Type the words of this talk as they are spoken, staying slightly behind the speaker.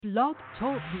Blog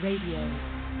Talk Radio.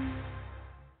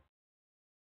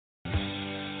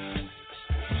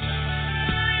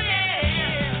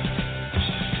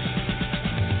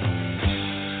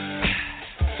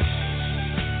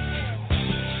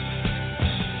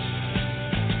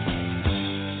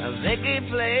 Ziggy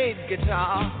played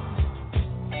guitar,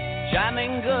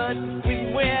 jamming good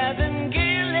with Weird and Gilly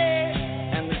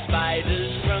and the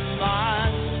spiders from Mars.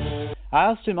 I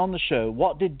asked him on the show,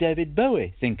 what did David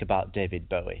Bowie think about David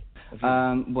Bowie?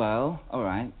 Well, all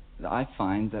right. I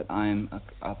find that I'm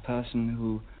a person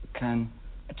who can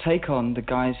take on the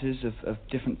guises of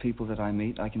different people that I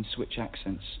meet. I can switch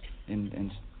accents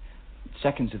in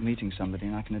seconds of meeting somebody,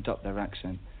 and I can adopt their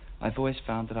accent. I've always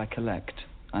found that I collect.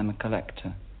 I'm a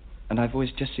collector. And I've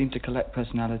always just seemed to collect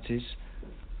personalities.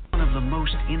 One of the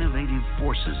most innovative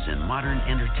forces in modern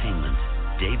entertainment,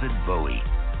 David Bowie.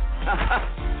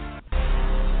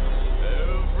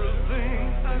 Everything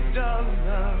I've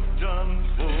done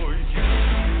for you.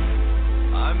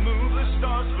 I move the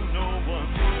stars for no one.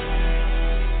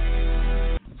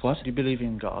 What? Do you believe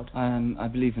in God? I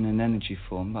believe in an energy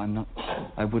form, but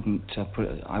I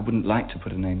wouldn't like to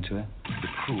put a name to it. The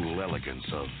cool elegance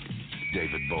of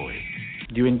David Bowie.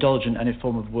 Do you indulge in any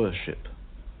form of worship?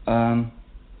 Life.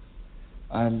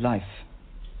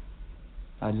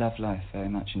 I love life very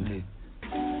much indeed.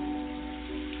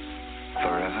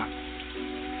 Forever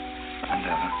and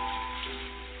ever.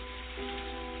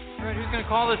 All right, who's going to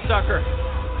call this sucker?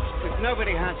 If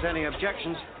nobody has any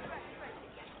objections,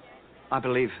 I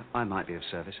believe I might be of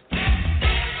service.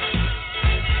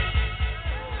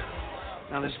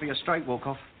 Now, this will be a straight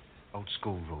walk-off. Old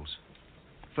school rules.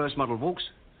 First model walks,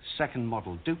 second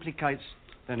model duplicates,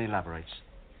 then elaborates.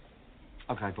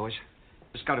 Okay, boys,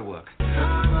 let's go to work. I'm a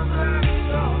black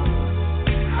star.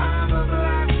 I'm a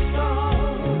black star.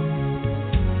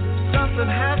 Something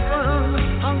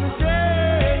happened on the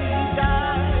day he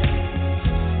died.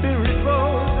 Spirit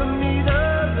rose a meter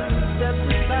and stepped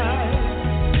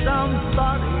aside.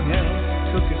 Somebody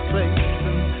else took his place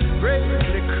and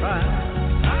bravely cried.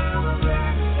 I'm a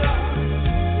black star.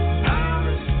 I'm a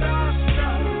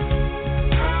star.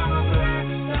 I'm a black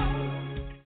star.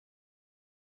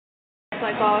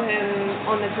 I saw him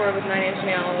on the tour with 9 Inch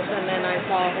Nails, and then I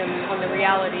saw him on the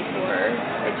reality tour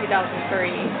in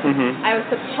 2003. I was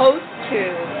supposed to,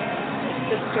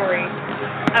 this story,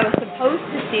 I was supposed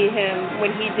to see him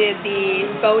when he did the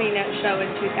BowieNet show in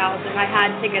 2000. I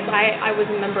had tickets. I was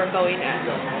a member of BowieNet,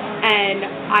 and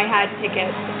I had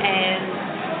tickets,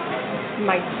 and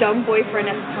my dumb boyfriend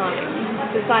at the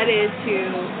time decided to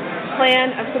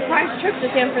plan a surprise trip to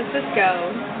San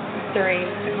Francisco during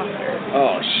the concert.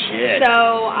 Oh, shit.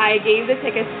 So I gave the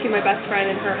tickets to my best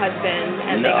friend and her husband,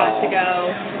 and they got to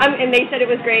go. And they said it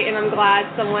was great, and I'm glad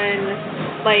someone,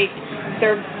 like,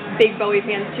 they're big Bowie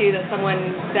fans too, that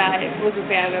someone that was a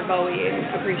fan of Bowie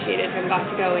and appreciated him got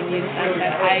to go and use them.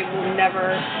 But I will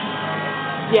never...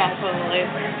 Yeah, totally.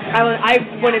 I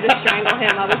wanted to strangle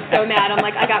him. I was so mad. I'm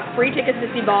like, I got free tickets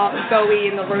to see Bowie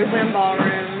in the Roseland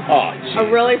Ballroom. Oh, geez. A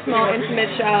really small,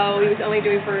 intimate show. He was only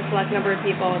doing for a select number of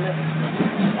people, and this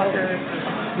fucker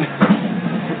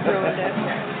ruined it.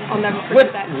 I'll never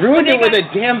forget that. Ruined it with a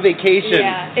damn vacation.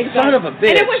 Yeah, exactly. Son of a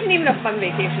bitch. And it wasn't even a fun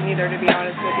vacation either, to be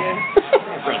honest with you.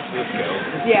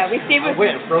 Yeah, we stayed with... I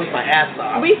went and froze my ass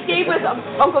off. We stayed with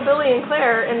Uncle Billy and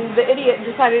Claire, and the idiot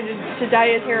decided to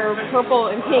dye his hair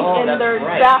purple and pink in their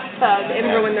bathtub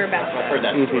and ruin their bathtub. I've heard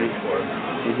that story before.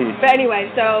 But anyway,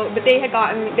 but they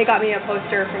got me a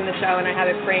poster from the show, and I have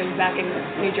it framed back in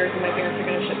New Jersey. My parents are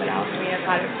going to ship it out to me. I've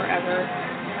had it forever,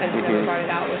 and never brought it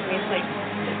out with me. It's like,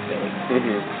 it's really...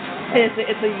 And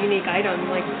it's a unique item.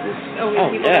 Like, only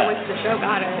people that went to the show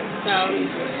got it. So,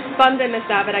 bummed I missed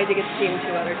that, but I did get to see him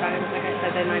 2 other times. Like I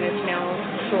said, the 9 Inch Nails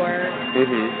tour,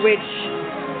 which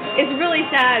is really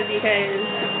sad because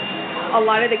a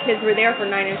lot of the kids were there for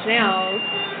 9 Inch Nails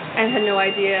and had no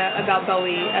idea about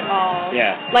Bowie at all.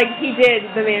 Yeah. Like, he did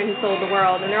The Man Who Sold the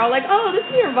World, and they're all like, oh, this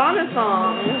is your Nirvana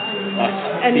song.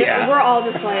 And we're all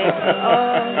just like,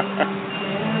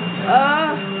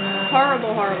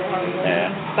 horrible.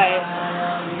 Yeah. But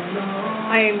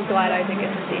I am glad I did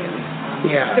get to see him.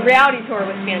 Yeah. The reality tour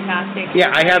was fantastic. Yeah,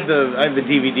 I have the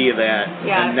DVD of that.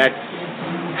 Yeah. And that's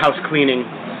house cleaning.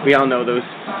 We all know those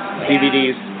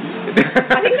DVDs.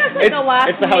 I think that's like the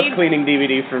last... It's the house cleaning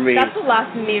DVD for me. That's the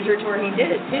last major tour he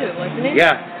did, too, wasn't it?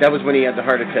 Yeah, that was when he had the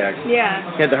heart attack.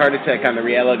 Yeah. He had the heart attack on the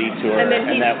reality tour, and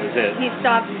that was it. He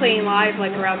stopped playing live,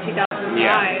 like, around 2005.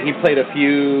 Yeah, he played a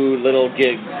few little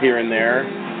gigs here and there,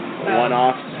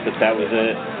 one-offs, but that was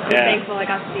it. I'm thankful I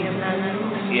got to see him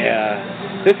then.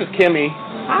 Yeah. This is KYMMY.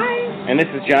 Hi. And this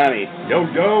is Johnny. Yo.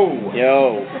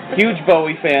 Huge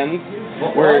Bowie fans.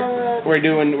 We're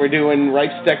doing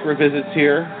REIFSTECK Revisits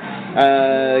here.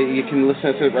 You can listen to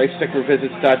us at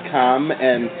REIFSTECKRevisits.com,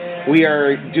 and we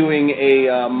are doing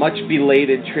a much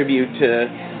belated tribute to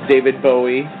David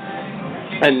Bowie,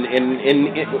 and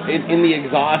in the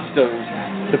exhaust of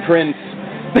the Prince,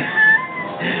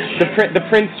 the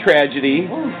Prince tragedy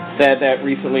that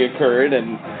recently occurred,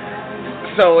 and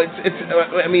so it's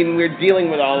I mean, we're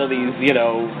dealing with all of these, you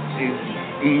know, these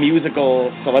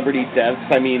musical celebrity deaths.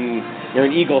 I mean, you're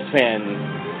an Eagles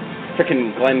fan.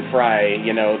 Frickin' Glenn Frey,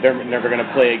 you know, they're never going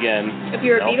to play again. If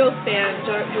you're a Beatles fan,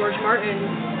 George Martin.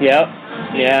 Yep.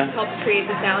 He Yeah. helped create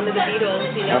the sound of the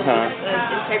Beatles, you know,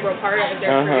 an integral part of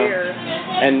their career.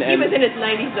 And he was in his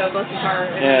 90s, though, bless his heart.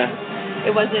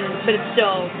 It wasn't, but it's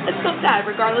still sad,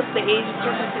 regardless of the age and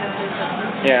circumstances.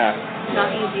 Yeah. It's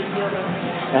not easy to deal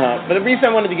with. But the reason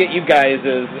I wanted to get you guys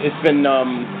is it's been,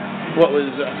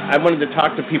 I wanted to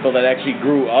talk to people that actually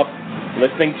grew up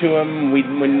listening to him.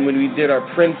 When we did our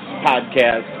Prince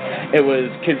podcast, it was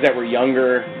kids that were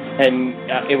younger, and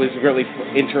it was really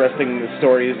interesting, the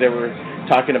stories they were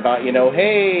talking about. You know,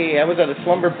 hey, I was at a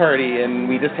slumber party and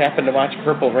we just happened to watch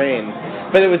Purple Rain.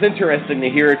 But it was interesting to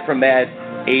hear it from that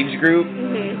age group,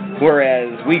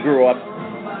 whereas we grew up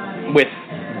with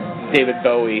David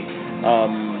Bowie.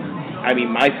 I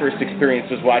mean, my first experience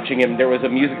was watching him. There was a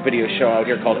music video show out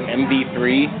here called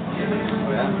MV3,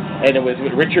 and it was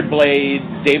with Richard Blade,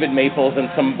 David Maples, and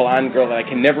some blonde girl that I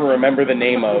can never remember the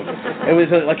name of. It was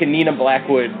like a Nina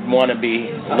Blackwood wannabe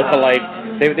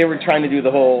lookalike. They were trying to do the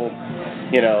whole,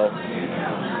 you know,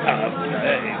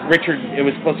 it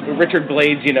was supposed to be Richard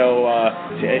Blade's, you know,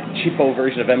 cheapo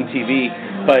version of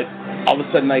MTV, but all of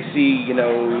a sudden I see, you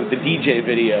know, the DJ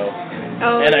video,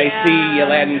 and I see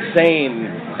Aladdin Sane,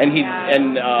 and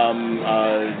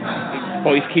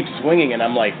Boys Keep Swinging, and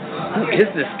I'm like, who is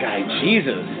this guy?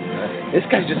 Jesus, this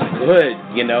guy's just good,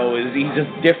 you know. He's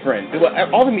just different.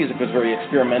 All the music was very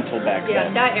experimental back then.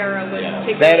 Yeah, that era was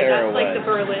like the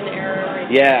Berlin era,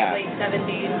 right? Yeah. Late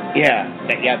 70s.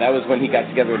 Yeah, that was when he got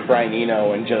together with Brian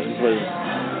Eno and just was,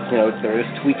 you know, there was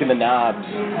tweaking the knobs.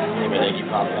 Maybe they could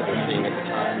probably have their thing at the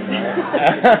time.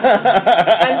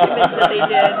 I'm convinced that they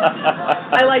did.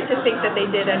 I like to think that they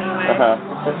did anyway.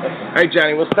 All right,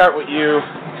 Johnny, we'll start with you.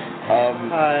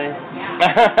 Hi.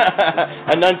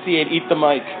 Enunciate, eat the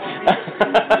mic.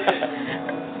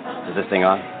 Is this thing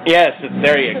on? Yes,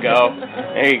 there you go.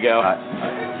 There you go.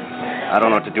 I don't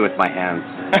know what to do with my hands.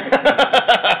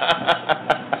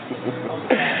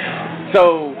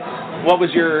 So, what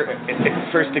was your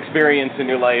first experience in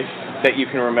your life that you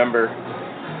can remember?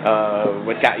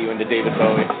 What got you into David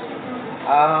Bowie?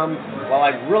 Well,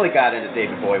 I really got into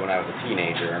David Bowie when I was a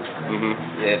teenager.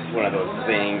 It's one of those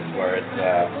things where it's,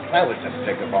 I was just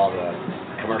sick of all the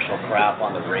commercial crap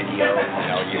on the radio. You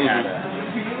know, you had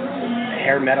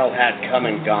hair metal had come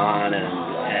and gone,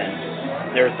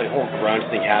 and there was the whole grunge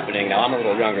thing happening. Now, I'm a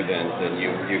little younger than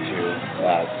you two,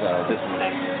 so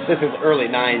this is early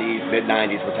 90s,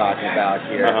 mid-90s we're talking about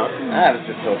here. I was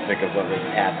just so sick of what was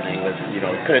happening. You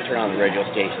know, couldn't turn on the radio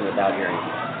station without hearing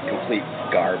complete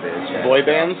garbage. Boy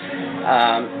bands?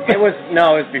 It was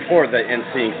before the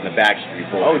NSYNC and the Backstreet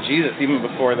Boys. Oh, Jesus, even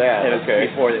before that. It was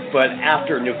before that, but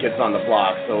after New Kids on the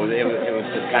Block, so it was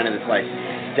just kind of this like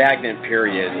stagnant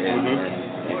period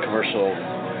in commercial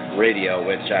radio,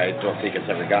 which I don't think it's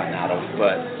ever gotten out of.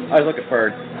 But I was looking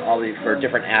for a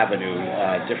different avenue,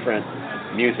 different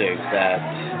music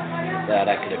that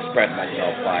I could express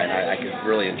myself by, and I could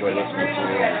really enjoy listening to.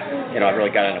 And, you know, I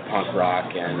really got into punk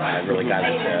rock, and I really got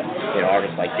into, you know,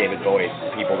 artists like David Bowie,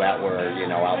 people that were,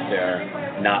 you know, out there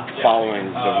not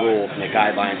following the rules and the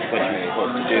guidelines of what you're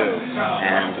supposed to do.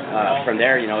 And from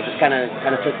there, you know, it just kind of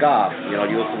took off. You know,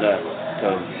 you listen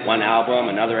to one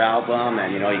album, another album,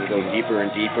 and, you know, you go deeper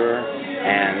and deeper.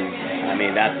 And I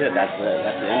mean, that's it. That's the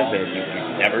end of it. You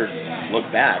never look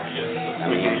back. I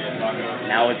mean,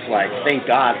 now it's like, thank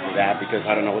God for that, because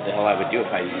I don't know what the hell I would do if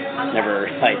I never,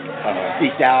 like,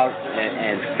 seeked out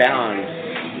and found,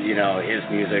 you know, his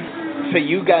music. So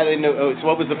you got into, so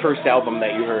what was the first album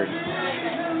that you heard?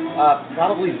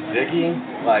 Probably Ziggy,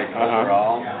 like,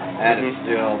 overall, and it's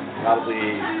still probably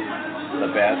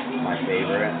the best, my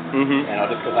favorite. You know,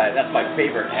 just because that's my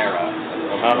favorite era.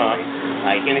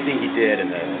 Like, anything he did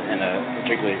in the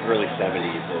particularly early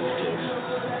 70s is just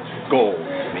gold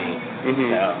to me.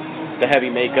 The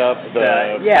heavy makeup,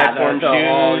 the platform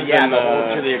shoes, the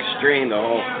whole to the extreme, the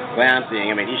whole glam thing.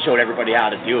 I mean, he showed everybody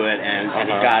how to do it, and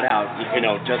he got out, you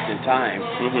know, just in time.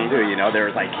 Too, you know, there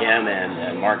was like him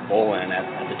and Mark Bolan at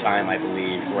the time, I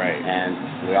believe. Right.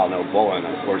 And we all know Bolan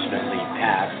unfortunately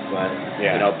passed, but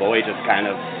you know, Bowie just kind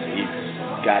of he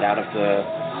got out of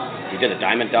the we did a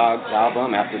Diamond Dogs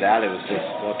album. After that, it was just,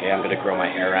 okay, I'm going to grow my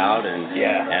hair out and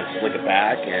slick it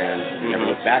back and never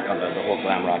look back on the whole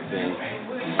glam rock thing.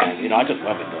 And, you know, I just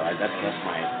love it, though. That's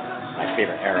my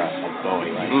favorite era of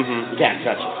Bowie. Like, you can't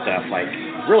touch his stuff. Like,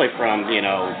 really from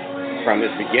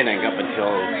his beginning up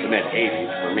until the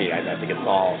mid-'80s for me. I think it's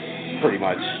all pretty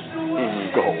much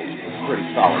gold. It's pretty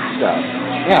solid stuff.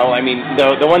 Yeah, well, I mean,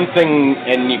 the one thing,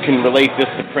 and you can relate this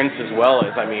to Prince as well,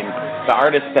 is, I mean, the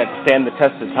artists that stand the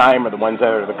test of time are the ones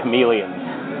that are the chameleons.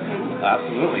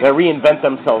 Absolutely. They reinvent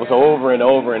themselves over and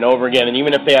over and over again, and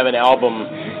even if they have an album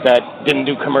that didn't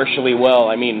do commercially well,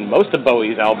 I mean, most of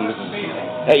Bowie's albums,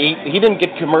 he didn't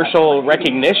get commercial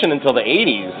recognition until the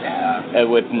 80s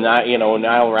with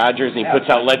Nile Rodgers, and he puts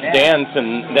out Let's Dance,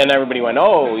 and then everybody went,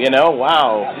 oh,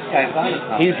 wow.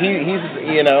 He's let me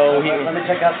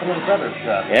check out some of his other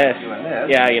stuff. Yes.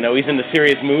 Yeah, he's in the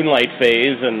Serious Moonlight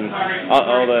phase, and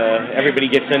everybody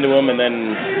gets into him, and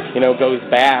then, goes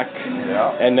back,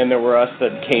 and then there were us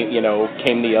that came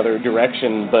the other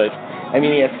direction, but, I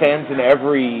mean, he has fans in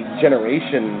every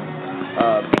generation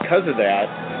because of that.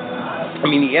 I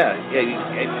mean,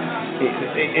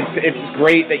 it's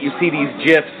great that you see these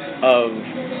GIFs of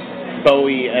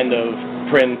Bowie and of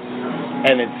Prince,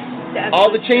 and it's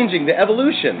all the changing, the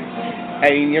evolution.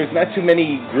 I mean, there's not too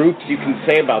many groups you can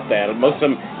say about that. Most of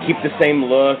them keep the same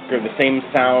look or the same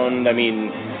sound. I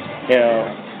mean,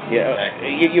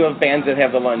 you have bands that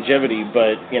have the longevity,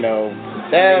 but, you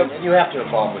have to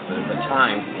evolve with the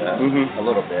times a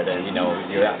little bit, and,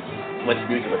 what's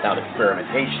music without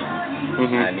experimentation?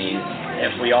 I mean,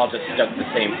 if we all just stuck to the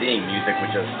same thing, music would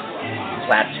just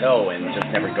plateau and just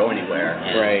never go anywhere.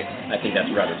 And I think that's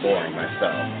rather boring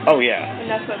myself. Oh, yeah. And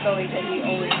that's what Bowie did. He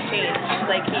always changed.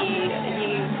 Like, he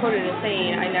quoted a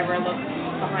saying, I never look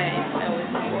behind, I always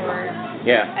look forward.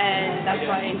 Yeah. And that's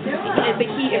why, but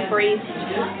he embraced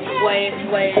what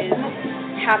was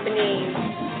happening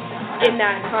in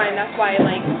that time. That's why,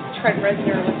 like, Trent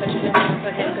Reznor was such an influence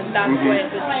on him, because that's what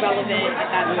was relevant at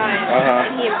that time.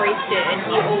 And he embraced it, and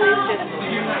he always just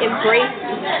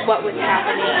embraced what was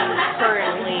happening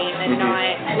currently and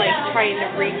not, like, trying to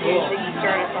redo Ziggy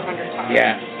Stardust 100 times.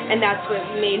 Yeah. And that's what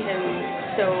made him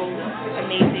so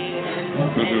amazing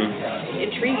and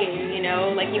intriguing,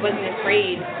 Like, he wasn't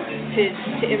afraid to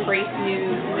embrace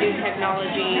new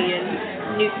technology and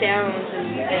new sounds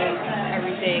and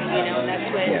everything, and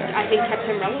that's what I think kept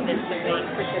him relevant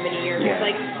for so many years.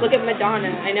 Like, look at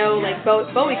Madonna. I know, like,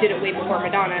 Bowie did it way before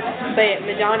Madonna, but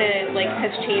Madonna, like,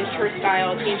 has changed her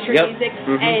style, changed her music,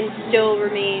 and still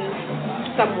remains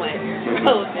somewhat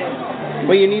relevant.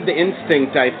 Well, you need the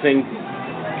instinct, I think.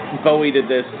 Bowie did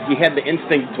this. He had the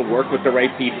instinct to work with the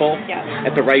right people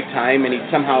at the right time, and he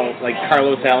somehow, like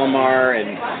Carlos Alomar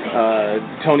and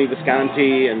Tony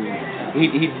Visconti, and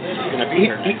he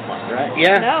next month, right?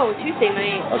 Yeah. No, Tuesday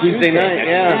night. Oh, Tuesday night,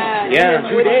 yeah.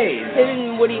 2 days. Him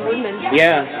and Woody Woodman.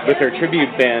 Yeah, with their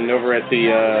tribute band over at the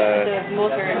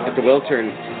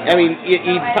Wiltern. I mean,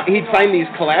 he'd find these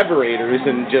collaborators,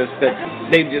 and just that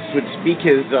they just would speak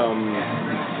his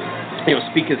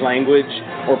language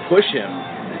or push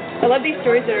him. I love these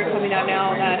stories that are coming out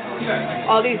now that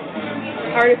all these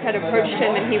artists had approached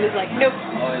him and he was like, nope.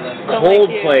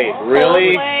 Coldplay,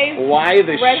 really? Coldplay, why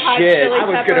the Red Hot shit? Chili I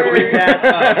was going to read that.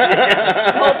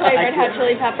 Coldplay, Red Hot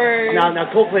Chili Peppers. Now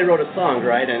Coldplay wrote a song,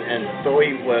 right? And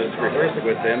Bowie was rehearsing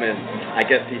with them, and I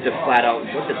guess he just flat out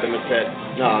looked at them and said,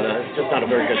 no, it's just not a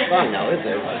very good song now, is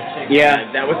it? Yeah.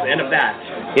 And that was the end of that.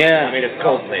 Yeah. I mean, it's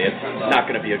Coldplay. It's not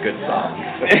going to be a good song.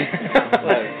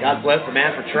 God bless the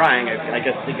man for trying. I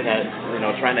guess he could have,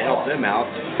 trying to help them out.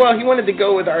 Well, he wanted to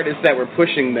go with artists that were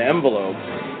pushing the envelope.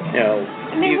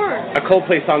 And they were. A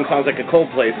Coldplay song sounds like a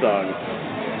Coldplay song.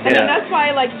 And then that's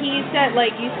why, like, he said,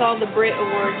 like, you saw the Brit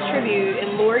Awards tribute,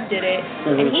 and Lorde did it,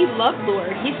 and he loved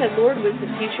Lorde. He said Lorde was the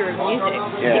future of music,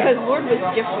 because Lorde was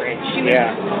different. She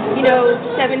was,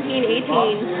 17,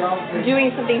 18,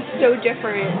 doing something so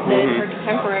different than her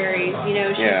contemporaries.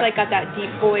 She's, like, got that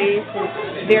deep voice,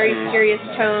 and very serious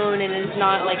tone, and is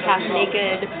not, like, half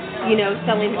naked,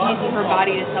 using her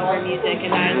body to sell her music,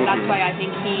 and that's why I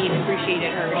think he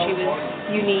appreciated her. She was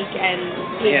unique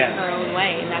and in her own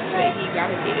way, and that's what he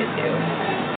gravitated to.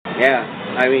 Yeah,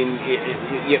 I mean,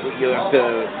 you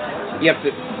have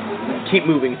to keep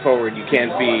moving forward. You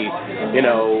can't be,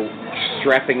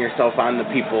 strapping yourself on the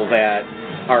people that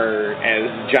are,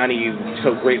 as Johnny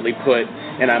so greatly put,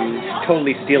 and I'm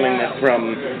totally stealing this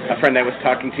from a friend I was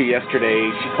talking to yesterday.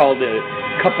 She called it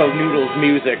cup of noodles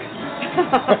music.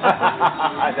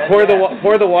 Pour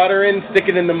the water in, stick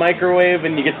it in the microwave,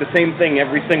 and you get the same thing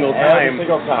every single time. Every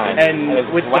single time. And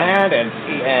it's with bland and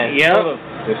full of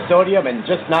the sodium and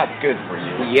just not good for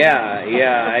you. Yeah.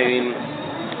 I mean,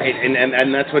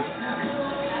 and that's what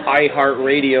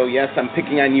iHeartRadio. Yes, I'm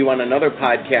picking on you on another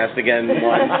podcast again. The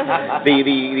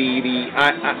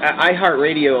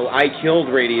iHeartRadio, I Killed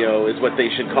Radio is what they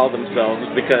should call themselves,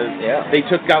 because they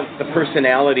took out the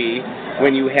personality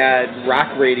when you had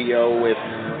rock radio with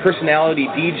personality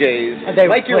DJs, and they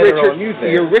like your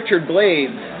Richard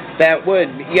Blades. That would,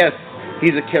 yes,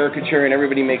 he's a caricature and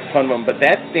everybody makes fun of him, but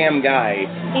that damn guy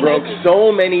broke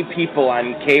so many people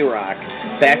on K-Rock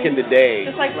back in the day.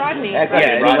 Just like Rodney. Rodney,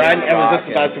 I was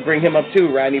just about to bring him up too.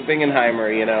 Rodney Bingenheimer,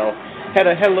 had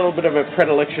a little bit of a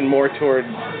predilection more towards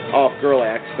off-girl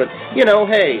acts, but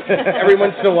hey, every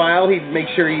once in a while he'd make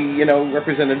sure he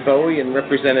represented Bowie and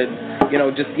represented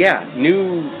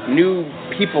new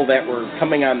people that were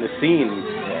coming on the scene.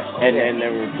 And they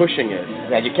were pushing it.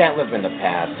 Yeah, you can't live in the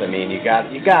past. I mean, you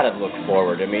got to look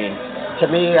forward. I mean, to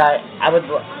me, I would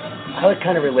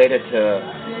kind of relate it to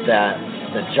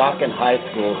the jock in high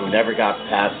school who never got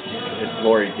past his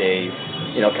glory days.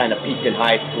 Kind of peaked in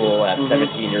high school at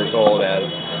 17 years old as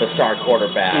the star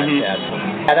quarterback. And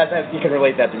you can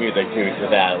relate that to music too. To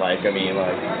that,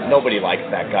 nobody likes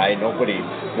that guy. Nobody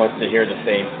wants to hear the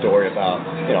same story about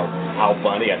Al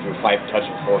Bundy. I threw 4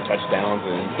 touchdowns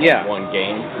in one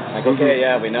game. Okay,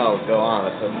 we know. Go on.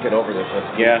 Let's get over this.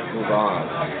 Let's move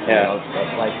on.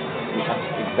 That's like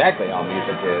exactly how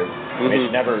music is.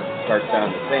 It never starts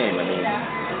down the same. I mean,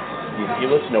 you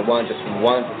listen to one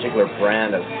particular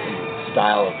brand of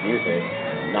style of music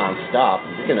non-stop,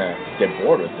 you're gonna get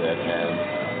bored with it.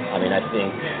 And I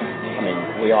mean,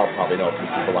 we all probably know a few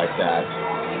people like that.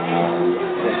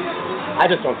 I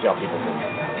just don't see how people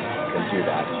can do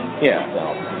that. Yeah.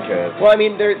 Because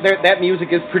that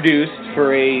music is produced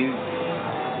for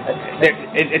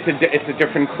it's a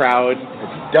different crowd.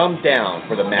 It's dumbed down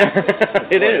for the masses.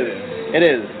 It is.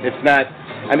 It's not.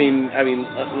 I mean,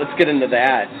 let's get into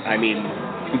that. I mean,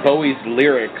 Bowie's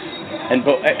lyrics. And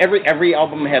every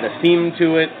album had a theme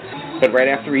to it, but right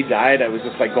after he died, I was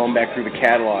just like going back through the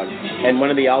catalog. And one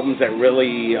of the albums that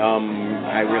really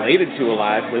I related to a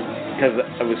lot was, because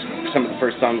it was some of the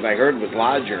first songs I heard, was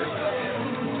Lodger.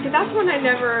 See, that's when I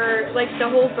never, the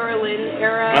whole Berlin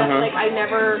era, I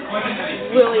never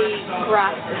really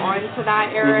grasped onto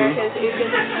that era, because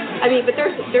but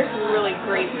there's some really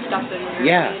great stuff in there.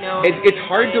 Yeah, it's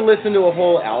hard to listen to a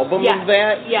whole album of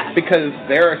that, because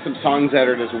there are some songs that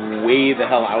are just way the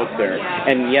hell out there. Yeah.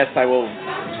 And yes, I will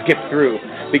skip through,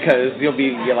 because you're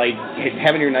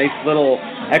having your nice little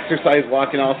exercise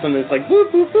walk, and all of a sudden it's like,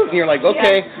 boop, boop, boop, and you're like,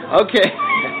 okay. Exactly.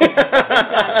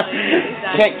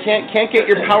 Can't get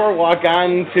your power walk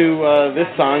on to this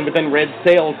song, but then Red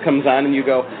Sails comes on, and you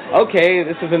go, okay,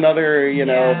 this is another,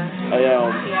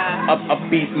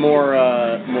 upbeat, more.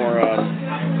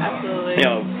 Absolutely.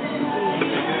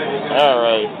 All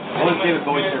right. What was David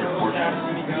Bowie's favorite sport?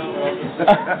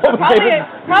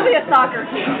 Probably a soccer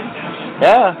team.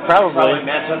 Yeah, probably. Probably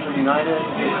Manchester United.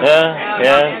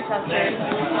 Yeah.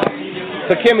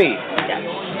 So, Kimmy,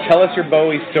 tell us your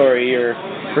Bowie story, your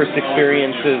first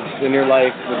experiences in your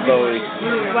life with Bowie.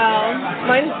 Well,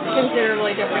 mine's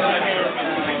considerably different than his.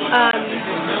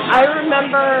 I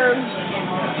remember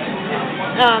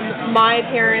my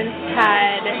parents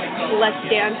had Let's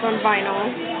Dance on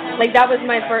vinyl. That was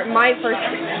my first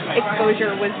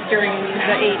exposure was during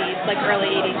the 80s, early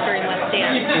 80s during Let's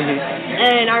Dance.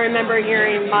 And I remember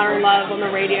hearing Modern Love on the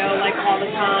radio, all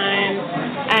the time.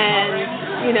 And,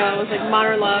 it was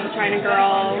Modern Love, China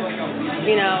Girl,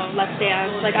 Let's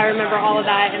Dance. I remember all of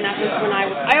that, and that was when I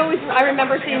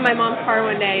remember seeing my mom's car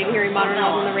one day and hearing Modern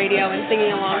Love on the radio and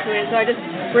singing along to it. So I just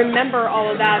remember all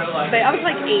of that. But I was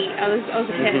 8. I was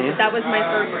a kid. But that was my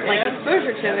first,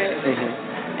 exposure to it.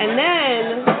 And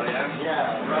then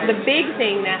the big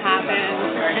thing that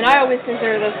happened, and I always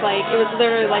consider this it was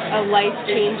literally a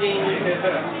life-changing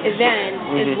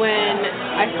event, is when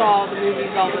I saw the movie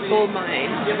Velvet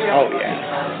Goldmine. Oh,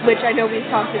 yeah. Which I know we've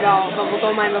talked about Velvet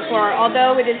Goldmine before,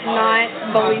 although it is not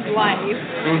Bowie's life,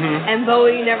 and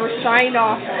Bowie never signed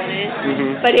off on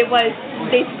it, but it was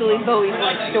basically Bowie's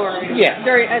life story. Yeah.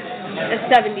 During a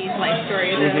 70s life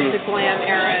story, the glam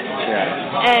era.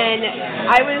 Yeah. And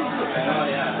I was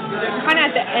kind of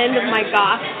at the end of my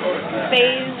goth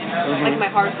phase, my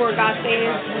hardcore goth phase,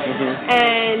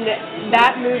 and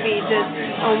that movie just,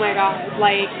 oh my god,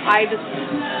 I just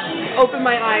opened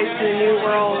my eyes to a new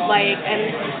world,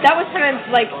 and that was kind of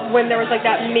when there was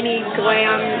that mini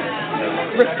glam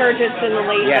resurgence in the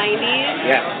late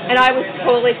 90s, and I was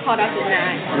totally caught up in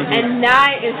that, and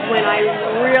that is when I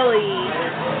really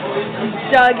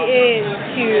dug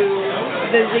into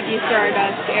the Ziggy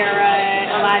Stardust era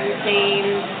Aladdin Sane.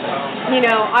 You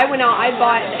know, I went out, I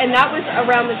bought, and that was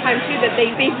around the time too that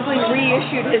they basically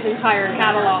reissued his entire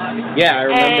catalog. Yeah, I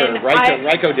remember.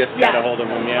 Ryko just got a hold of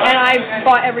him, yeah. And I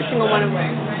bought every single one of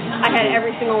them. I had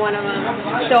every single one of them.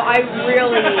 So I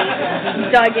really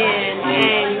dug in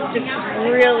and just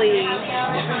really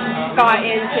got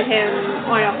into him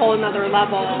on a whole nother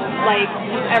level. Like,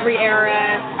 every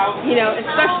era, you know,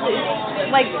 especially,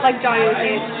 like Johnny was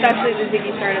saying, especially the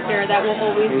Ziggy Stardust era, that will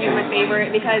always be my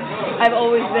favorite because I've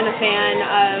always been a fan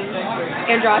of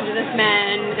androgynous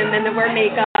men and men that wear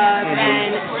makeup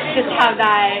and just have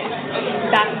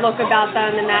that look about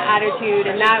them and that attitude,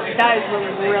 and that is what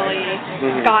really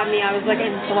got me. I was like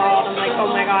enthralled. I'm like,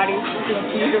 oh my God, he's just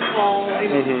beautiful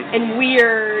and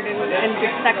weird and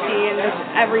just sexy and just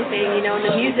everything, you know, and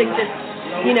the music just,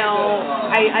 you know,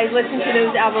 I listened to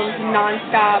those albums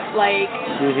nonstop, like,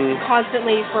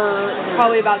 constantly for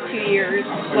probably about 2 years.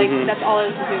 Like, that's all I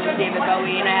listened to was David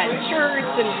Bowie, and I had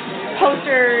shirts and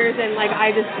posters, and, like,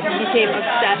 I just became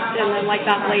obsessed in, like,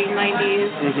 that late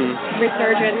 90s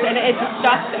resurgence, and it just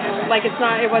stuck, though. Like,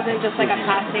 it wasn't just, like, a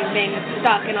passing thing. It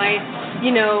stuck, and I,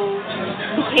 you know,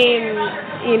 became,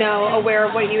 you know, aware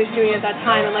of what he was doing at that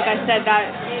time, and like I said,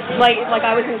 that, like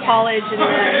I was in college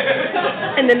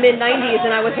in the mid-90s,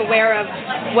 and I was aware of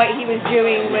what he was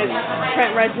doing with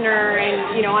Trent Reznor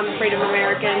and, you know, I'm Afraid of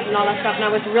Americans and all that stuff, and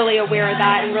I was really aware of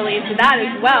that and really into that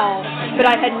as well, but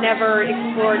I had never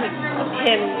explored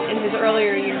him in his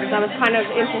earlier years. I was kind of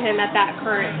into him at that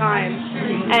current time,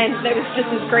 and it was just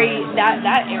as great,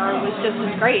 that era was just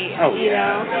as great, you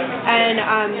know,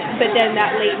 and, but then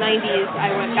that late 90s,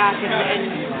 I went back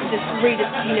and just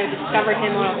discovered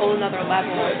him on a whole another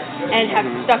level, and have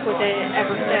stuck with it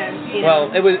ever since. You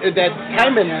know? Well, that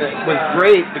timing was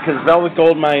great because Velvet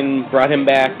Goldmine brought him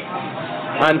back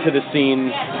onto the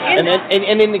scene, and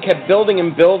then they kept building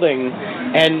and building,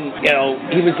 and you know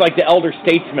he was like the elder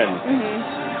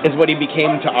statesman. Is what he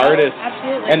became to artists,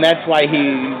 and that's why he,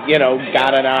 you know,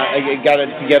 got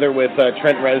it together with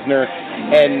Trent Reznor,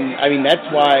 and I mean that's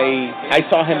why I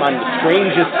saw him on the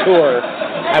strangest tour.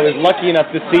 I was lucky enough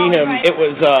to see him. It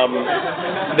was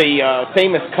the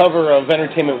famous cover of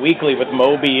Entertainment Weekly with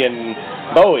Moby and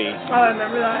Bowie. Oh, I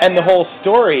remember that. And the whole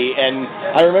story, and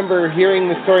I remember hearing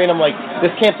the story, and I'm like,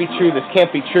 this can't be true. This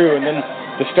can't be true. And then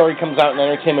the story comes out in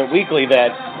Entertainment Weekly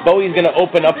that Bowie's going to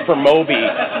open up for Moby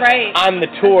on the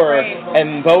tour,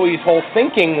 and Bowie's whole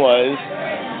thinking was,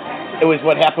 it was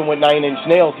what happened with 9 Inch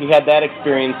Nails. He had that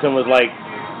experience and was like,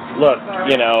 look,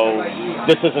 you know,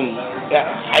 this isn't,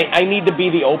 I need to be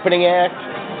the opening act,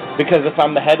 because if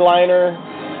I'm the headliner,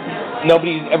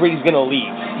 everybody's going to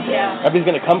leave. Yeah. Everybody's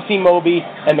going to come see Moby,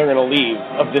 and they're going to leave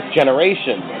of this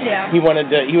generation. Yeah. He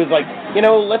was like, you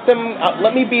know, let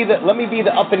me be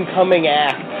the up and coming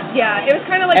act. Yeah, it was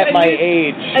kind of like at my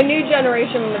age. A new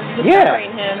generation was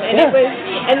discovering him,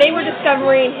 and they were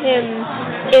discovering him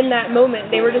in that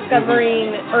moment. They were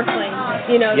discovering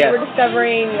Earthlings. You know, they were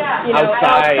discovering, you know,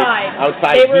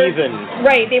 outside heathen.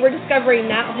 Right, they were discovering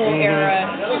that whole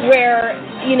era where,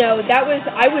 you know,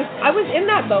 I was in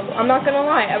that boat. I'm not gonna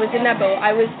lie, I was in that boat.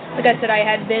 I was, like I said, I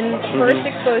had been first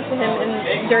exposed to him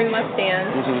during Let's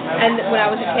Dance, and when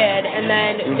I was a kid, and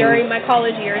then during my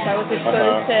college years, I was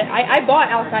exposed to. I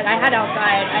bought Outside. I had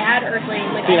Outside. I had Earthling.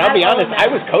 Like, I'll be honest, I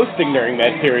was coasting during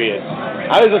that period.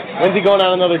 I was just, when's he going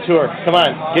on another tour? Come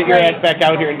on, get your ass back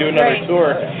out here and do another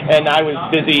tour. And I was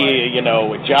busy, you know,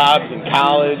 with jobs and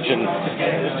college, and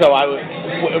so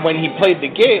when he played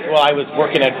the gig, well, I was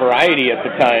working at Variety at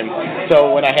the time, so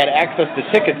when I had access to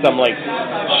tickets, I'm like,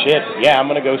 shit, yeah, I'm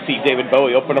going to go see David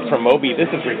Bowie open up for Moby.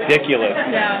 This is ridiculous.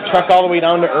 Yeah. Truck all the way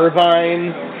down to Irvine,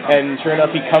 and sure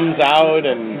enough, he comes out,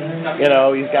 and, you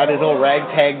know, he's got his little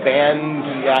ragtag band,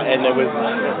 and it was,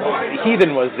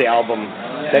 Heathen was the album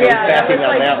that he was backing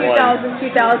on that one.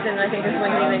 2000, I think is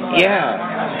when Heathen came.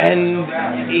 Yeah, and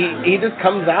he just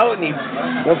comes out, and he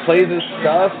plays his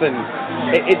stuff, and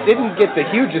it didn't get the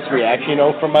hugest reaction, you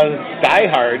know, from us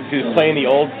diehards who's playing the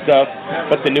old stuff,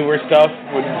 but the newer stuff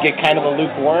would get kind of a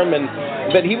lukewarm.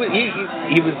 But he was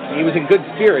in good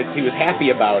spirits. He was happy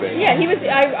about it. Yeah, he was.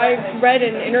 I read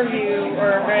an interview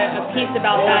or a piece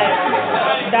about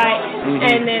that,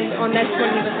 and then on this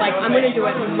one he was like, I'm going to do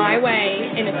it my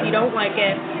way, and if you don't like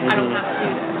it, I don't have to do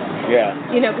this. Yeah.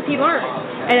 You know, because he learned.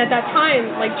 And at that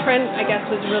time, like, Trent, I guess,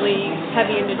 was really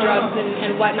heavy into drugs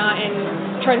and whatnot,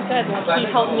 and Trent said, like, he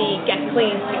helped me get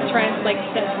clean. Like, Trent, like,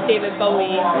 said David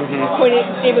Bowie,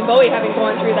 David Bowie having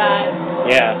gone through that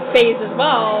phase as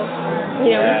well,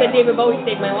 you know, he said David Bowie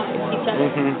saved my life. He said,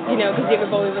 you know, because David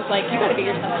Bowie was like, you got to get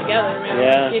yourself together,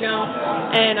 man, you know?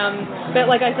 And, but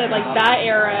like I said, like, that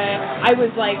era, I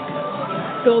was, like,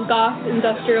 typical goth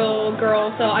industrial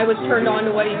girl, so I was turned on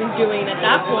to what he was doing at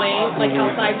that point, like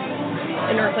outside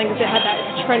in Earthling, because it had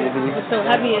that trend, it was so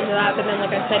heavy into that, but then,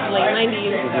 like I said, late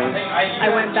 90s, I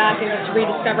went back and just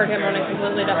rediscovered him on a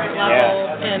completely different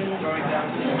level, and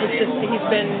it's just, he's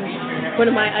been one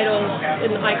of my idols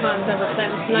and icons ever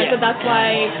since, and I said that's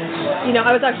why, you know,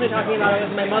 I was actually talking about it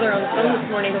with my mother on the phone this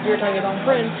morning, because we were talking about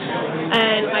Prince,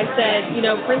 and I said, you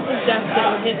know, Prince's death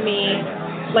didn't hit me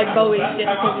like Bowie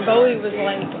did, because Bowie was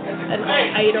like an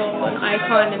idol, an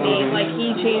icon to me. Like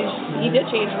he did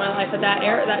change my life at that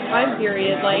era, that time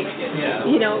period. Like,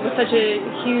 you know, it was such a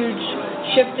huge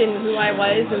shift in who I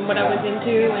was and what I was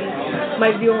into and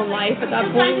my view on life at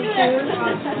that point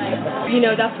too. You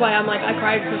know, that's why I'm like, I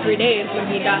cried for 3 days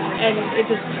when he died, and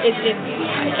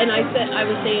and I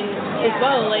was saying as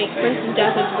well, like Prince's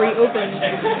death has reopened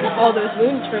all those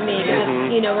wounds for me,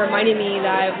 because you know, reminding me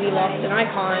that we lost an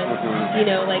icon. You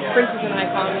know, like Prince is an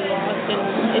icon we lost,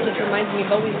 and it just reminds me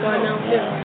Bowie's gone now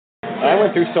too. I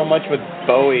went through so much with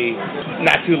Bowie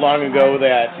not too long ago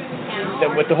that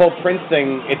with the whole Prince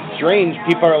thing, it's strange.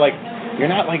 People are like, you're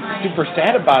not like super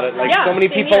sad about it, like so many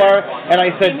people are, and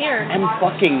I said, I'm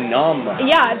fucking numb.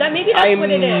 Yeah, maybe that's what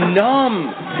it is. I'm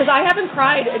numb. Because I haven't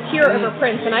cried a tear over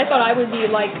Prince, and I thought I would be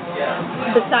like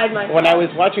beside myself. When I was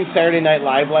watching Saturday Night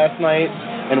Live last night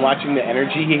and watching the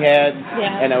energy he had,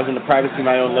 and I was in the privacy of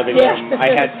my own living room, I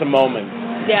had some moments.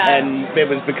 And it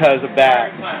was because of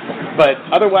that. But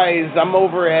otherwise, I'm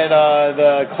over at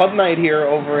the club night here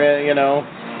over at, you know,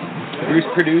 Bruce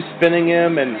Perdue spinning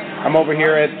him, and I'm over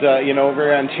here at, you know, over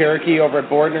on Cherokee, over at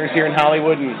Bordner's here in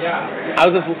Hollywood, and I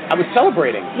was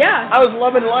celebrating. Yeah. I was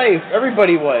loving life.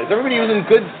 Everybody was. Everybody was in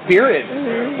good spirits.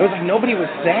 It was like nobody was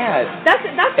sad. That's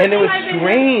and it was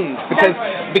strange,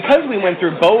 because we went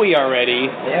through Bowie already,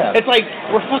 it's like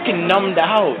we're fucking numbed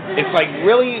out. It's like,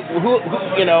 really, who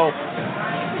you know,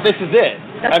 this is it.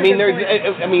 I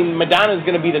mean, Madonna's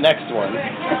going to be the next one,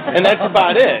 and that's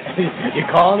about it. You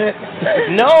calling it?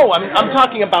 No, I'm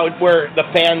talking about where the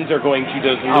fans are going to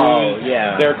just lose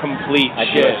their complete shit. I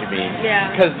see what you mean.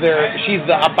 Yeah. Because she's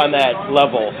up on that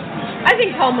level. I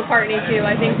think Paul McCartney too.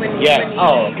 I think when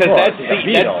because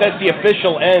that's the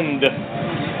official end.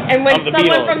 And when of the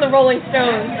someone Beatles. from the Rolling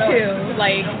Stones too,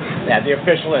 like. Yeah, the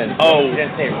official end. Oh. You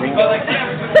didn't say Ringo.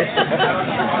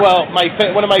 Well,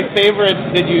 one of my favorites.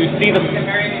 Did you see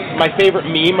my favorite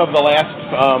meme of the last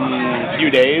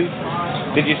few days?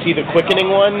 Did you see the quickening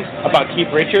one about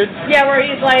Keith Richards? Yeah, where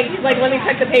he's like, let me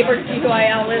check the paper to see who I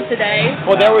outlive today.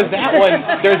 Well, there was that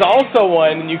one. There's also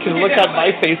one. You can look on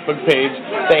my Facebook page.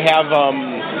 They have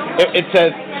it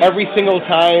says every single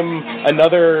time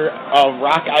another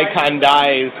rock icon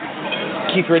dies,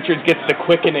 Keith Richards gets the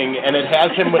quickening, and it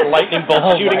has him with lightning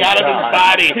bolts shooting out of his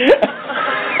body.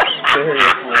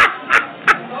 Seriously.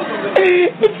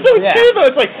 It's so true, though.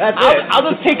 It's like, I'll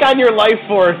just take on your life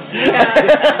force.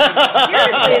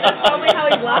 Seriously, that's probably how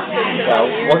he left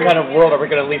it. What kind of world are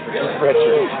we going to leave for Keith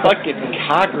Richards? Fucking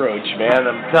cockroach, man.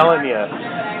 I'm telling you.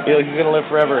 He's going to live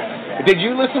forever. Did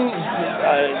you listen,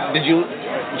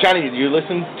 Johnny, did you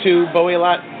listen to Bowie a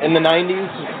lot in the 90s?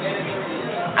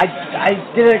 I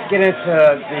didn't get into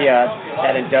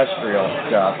that industrial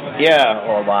stuff. Yeah. A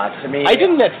whole lot. To me, I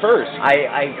didn't at first.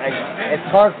 It's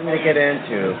hard for me to get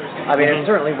into. I mean, it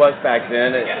certainly was back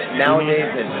then. Nowadays,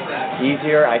 it's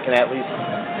easier. I can at least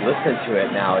listen to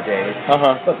it nowadays.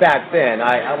 But back then,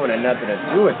 I wanted nothing to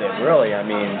do with it, really. I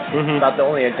mean, about the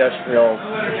only industrial.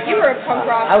 You were a punk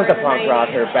rocker. I was a punk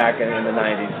rocker back in the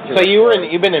 90s too. So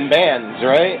you've been in bands,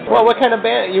 right? Well, what kind of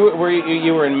band? You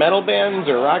were in metal bands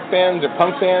or rock bands or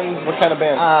punk bands? What kind of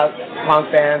bands? Punk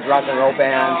bands, rock and roll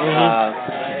bands.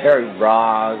 Very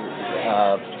raw.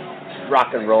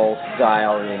 Rock and roll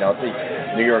style, you know, the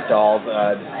New York Dolls,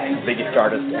 ZIGGY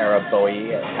Stardust era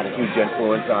Bowie had a huge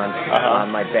influence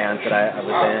on my bands that I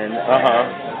was in.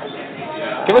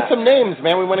 Give us some names,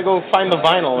 man. We want to go find the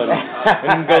vinyl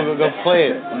and go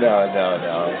play it. No.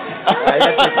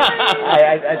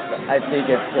 I think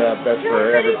it's best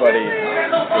for everybody if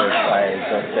I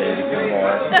don't say anything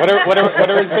more. What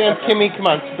are his bands? KYMMY, come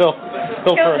on, Phil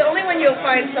first. The only one you'll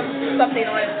find something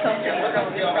on is Celtic,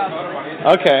 probably.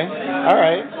 Okay, all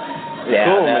right.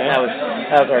 Yeah, cool, that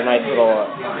was our nice little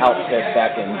house pick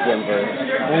back in Denver.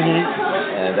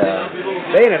 And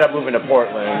they ended up moving to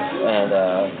Portland and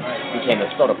became a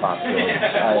Soda Pop group.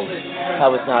 I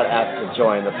was not asked to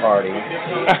join the party.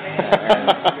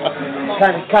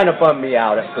 Kind of bummed me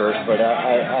out at first, but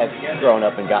I've grown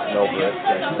up and gotten over it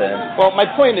since then. Well, my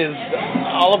point is,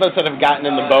 all of us that have gotten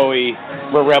into Bowie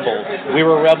were rebels. We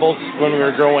were rebels when we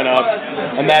were growing up,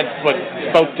 and that's what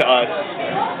spoke to us.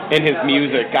 in his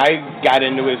music. I got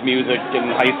into his music in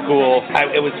high school.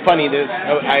 It was funny.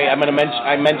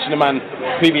 I mentioned him on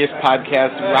previous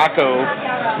podcast. Rocco,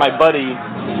 my buddy,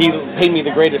 he paid me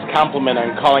the greatest compliment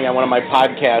on calling on one of my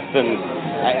podcasts, and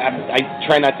I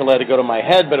try not to let it go to my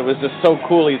head, but it was just so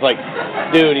cool. He's like,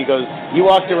 dude, he goes, you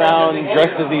walked around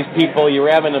dressed as these people, you were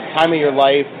having the time of your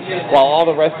life, while all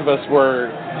the rest of us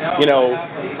were, you know,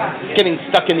 getting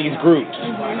stuck in these groups.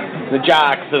 The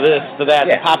jocks, the this, the that,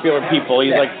 the popular people.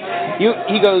 He's like,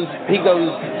 he goes,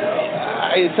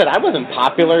 I said, I wasn't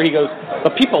popular. He goes,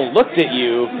 but people looked at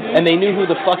you and they knew who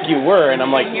the fuck you were. And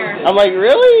I'm like,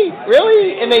 really?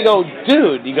 And they go,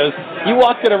 dude. He goes, you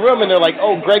walked in a room and they're like,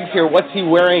 oh, Greg's here. What's he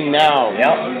wearing now?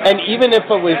 Yep. And even if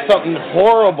it was something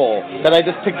horrible that I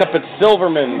just picked up at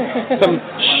Silverman, some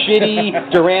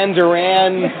shitty Duran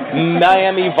Duran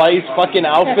Miami Vice fucking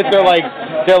outfit, they're like,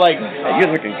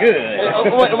 you're looking good.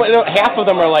 Half of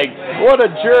them are like, what a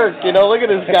jerk, you know, look at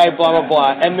this guy, blah, blah,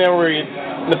 blah. And there were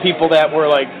the people that were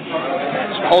like,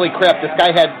 holy crap, this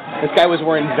guy was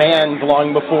wearing Vans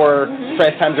long before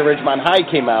Fast Times at Ridgemont High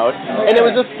came out. And it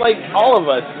was just like all of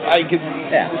us, I could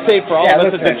say for all of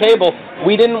us at the table,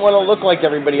 we didn't want to look like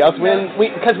everybody else.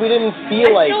 Because we didn't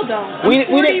feel like... I still don't. I'm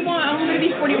 41. I'm going to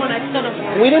be 41. I still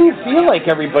don't. We didn't feel like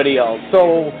everybody else.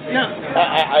 So no.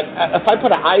 If I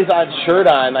put an eyes-on shirt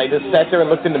on, I just sat there and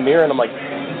looked in the mirror and I'm like,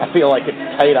 I feel like it's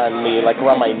tight on me, like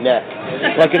around my neck,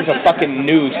 like it's a fucking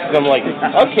noose. And I'm like,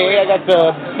 okay, I got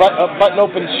the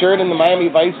button-open shirt and the Miami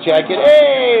Vice jacket.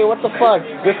 Hey, what the fuck?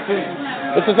 This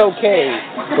is okay,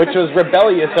 which was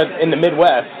rebellious in the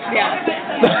Midwest. Yeah.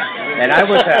 And I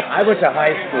went to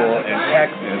high school in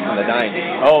Texas in the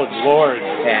 90s. Oh Lord,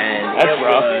 and that's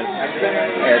rough.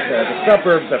 It's the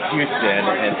suburbs of Houston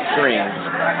and Springs,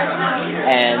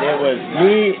 and it was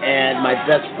me and my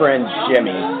best friend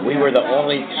Jimmy. We were the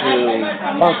only two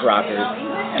punk rockers,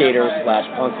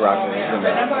 skaters/punk rockers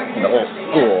in the whole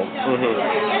school.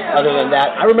 Mm-hmm. Other than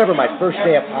that, I remember my first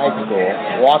day of high school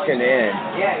walking in,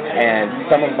 and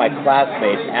some of my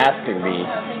classmates asking me,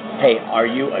 hey, are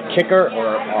you a kicker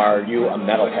or are you a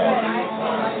metalhead?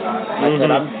 I said,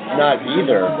 I'm not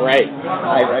either. Right.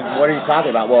 What are you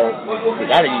talking about? Well, you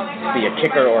got to be a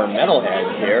kicker or a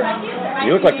metalhead here.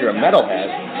 You look like you're a metalhead.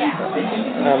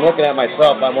 And I'm looking at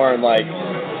myself. I'm wearing like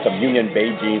some Union Bay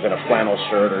jeans and a flannel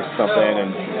shirt or something,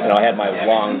 and I had my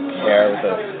long hair with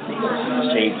the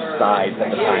shaved sides at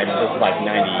the time. It was like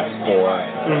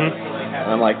 94. And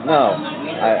I'm like, no,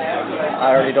 I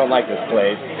already don't like this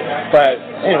place. But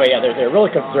anyway, yeah, they're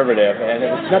really conservative, and it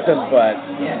was nothing but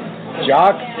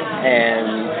jocks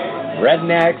and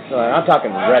rednecks. I'm talking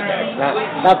rednecks,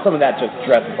 not some of that just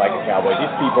dresses like a cowboy.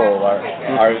 These people are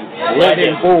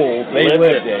living fools. They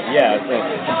lived it. Yeah,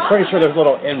 I'm pretty sure there's a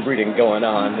little inbreeding going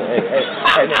on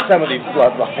in some of these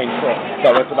bloodlines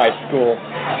that went to my school.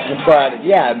 But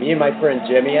yeah, me and my friend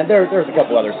Jimmy, and there's a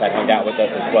couple others that hung out with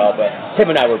us as well. But him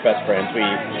and I were best friends. We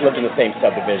lived in the same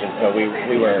subdivision, so we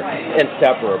were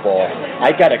inseparable.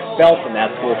 I got expelled from that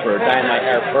school for dyeing my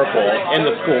hair purple in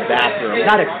the school bathroom.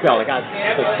 Not expelled. I got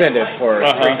suspended for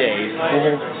 3 days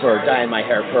for dyeing my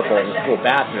hair purple in the school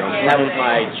bathroom. That was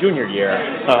my junior year,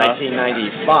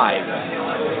 1995,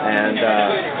 and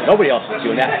nobody else was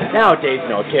doing that. Nowadays,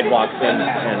 a kid walks in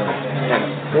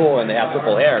school and they have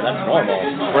purple hair. That's normal.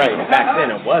 Right. Back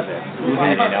then, it wasn't.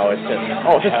 And it's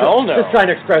just trying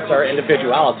to express our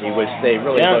individuality, which they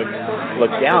really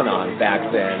looked down on back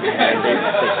then, and they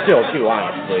still do,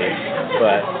 honestly.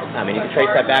 But I mean, you can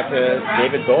trace that back to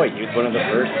David Bowie. He was one of the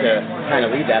first to kind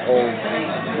of lead that whole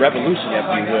revolution, if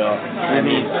you will. I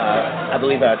mean, I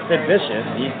believe Sid Vicious,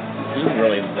 he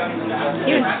really...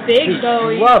 He was big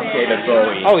Bowie. He loved David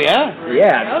Bowie. Oh, yeah?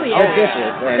 Yeah. Oh, yeah. Sid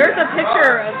Vicious. There's a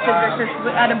picture of Sid Vicious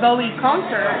at a Bowie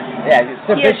concert. Yeah, He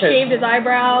Sid had Vicious. shaved his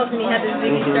eyebrows, and he had his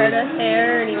Ziggy Stardust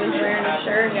hair, and he was wearing a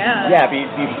shirt, Yeah,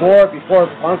 before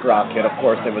punk rock hit, of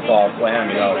course, it was all glam,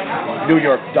 New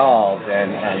York Dolls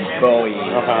and Bowie.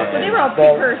 But they were all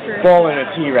precursors. Bull and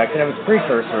a T-Rex, and it was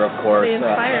precursor, of course. They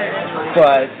inspired.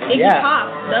 But, Iggy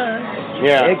Pop, duh.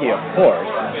 Yeah. Iggy, of course.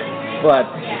 But,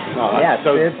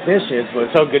 Sid Vicious was...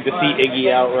 So good to see Iggy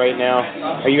out right now.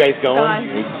 Are you guys going?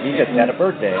 He just had a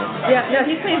birthday. Yeah, no,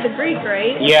 he's playing the Greek,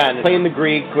 right? Yeah, and playing the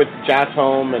Greek with Jazz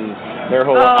Home and their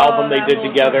whole album they did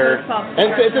together. And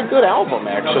it's a good album,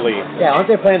 actually. Yeah, aren't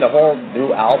they playing the whole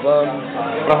new album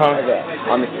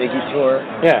on the Iggy tour?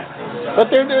 Yeah.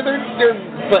 But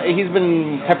but he's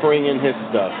been peppering in his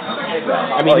stuff.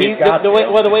 I mean,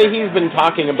 the way he's been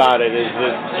talking about it is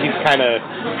that he's kind of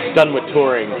done with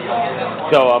touring.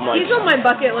 So I'm like, he's on my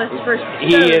bucket list for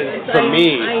he is for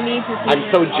me. I need to see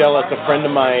I'm so jealous. A friend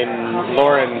of mine,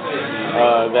 Lauren,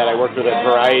 that I worked with at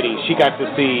Variety, she got to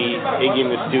see Iggy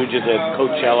and the Stooges at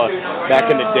Coachella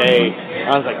back in the day.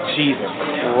 I was like, Jesus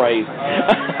Christ.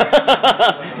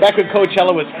 Back when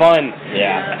Coachella was fun.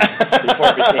 Yeah.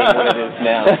 Before it became what it is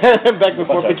now. Back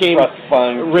before it became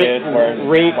fun kids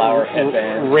wearing flower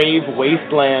headbands. Rave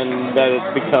wasteland that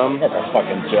it's become. That's a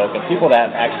fucking joke. And people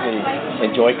that actually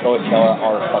enjoy Coachella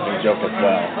are a fucking joke as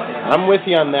well. I'm with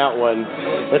you on that one.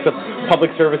 That's a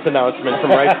public service announcement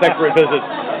from REIFSTECK Revisits.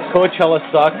 Coachella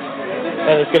sucks,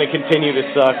 and it's going to continue to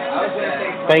suck.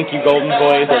 Thank you, Golden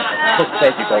Boys.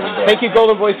 Thank you, Golden Boys. Thank you,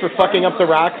 Golden Boys, for fucking up the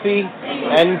Roxy,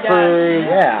 and for...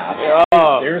 Yeah.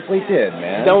 Seriously did,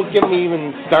 man. Don't get me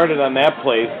even started on that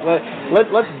place.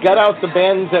 Let's gut out the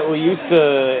bands that we used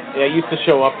to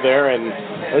show up there, and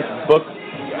let's book...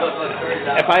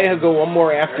 If I had to go one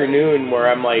more afternoon where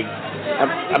I'm like...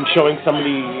 I'm showing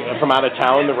somebody from out of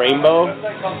town the Rainbow,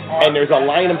 and there's a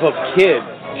lineup of kids,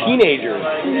 teenagers.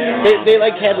 They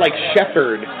like had like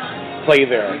Shepherd play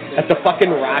there at the fucking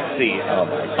Roxy.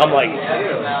 I'm like,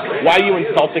 why are you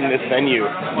insulting this venue?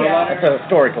 Yeah, it's a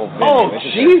historical venue. Oh,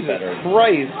 Jesus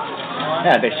Christ.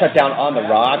 Yeah, they shut down On the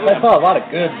Rocks. I saw a lot of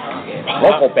good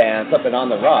local bands up in On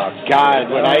the Rocks. God,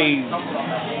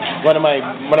 one of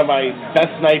my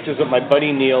best nights was with my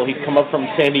buddy Neil. He'd come up from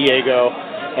San Diego,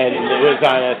 and it was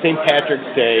on St.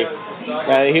 Patrick's Day.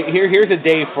 Here's a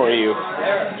day for you.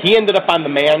 He ended up on the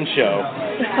Man Show,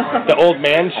 the old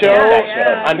Man Show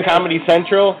on Comedy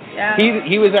Central. Yeah.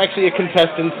 He was actually a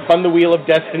contestant, spun the wheel of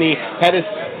destiny, had his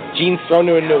jeans thrown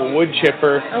into a wood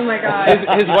chipper. Oh my God.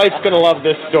 His wife's gonna love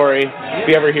this story if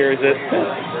he ever hears it.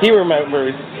 He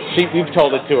remembers. We've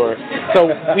told it to her.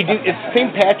 So we do. It's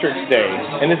St. Patrick's Day,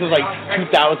 and this is like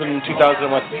 2000,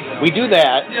 2001. We do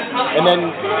that, and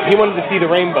then he wanted to see the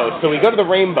Rainbow, so we go to the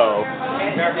Rainbow.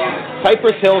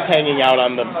 Cypress Hill's hanging out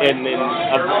on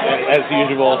as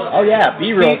usual. Oh yeah,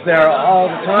 B-Reel's there all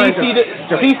the time.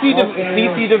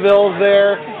 CC DeVille's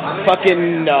there.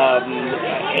 Fucking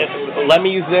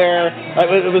Lemmy's there.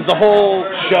 It was the whole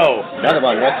show. Another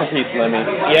one. Rest in peace, Lemmy.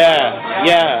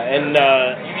 Yeah, and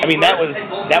I mean that was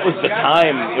the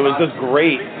time. It was just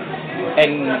great.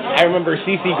 And I remember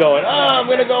Cece going, I'm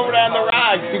going to go over down the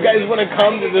rocks. You guys want to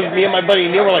come to this? Me and my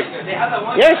buddy Neil were like,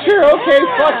 yeah, sure, okay,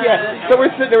 fuck yeah. So we're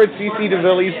sitting there with Cece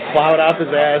DeVille. He's plowed off his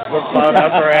ass. We're plowing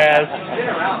off our ass.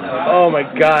 Oh, my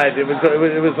God. It was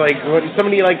like when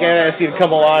somebody like asked you to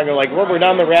come along and like, well, we're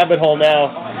down the rabbit hole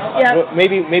now. Yeah. Well,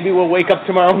 maybe we'll wake up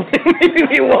tomorrow. Maybe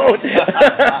we won't.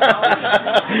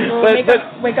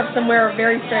 Wake up somewhere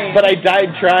very strange. But I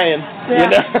died trying. Yeah.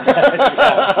 You know?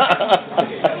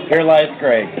 Here lies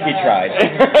Greg. He tried.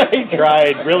 He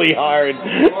tried really hard.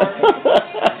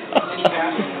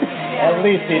 At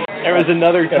least there was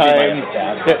another time.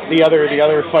 The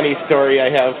other funny story I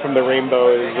have from the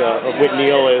Rainbow is with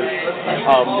Neil is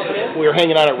we were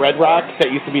hanging out at Red Rock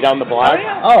that used to be down the block.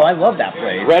 Oh, I love that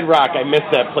place. Red Rock, I miss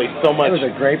that place so much. It was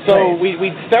a great place. So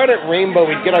we'd start at Rainbow,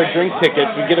 we'd get our drink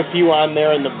tickets, we'd get a few on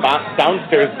there in the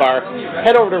downstairs bar,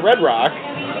 head over to Red Rock,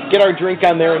 get our drink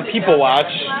on there and people watch.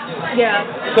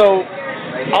 Yeah. So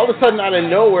all of a sudden out of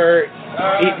nowhere,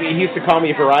 he used to call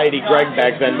me Variety Greg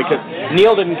back then because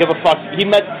Neil didn't give a fuck. He'd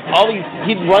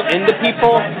run into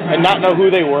people and not know who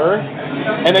they were,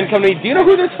 and then come to me, do you know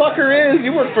who this fucker is?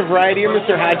 You work for Variety, you're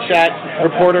Mr. Hotshot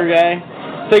reporter guy.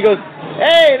 So he goes,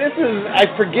 hey, this is, I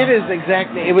forget his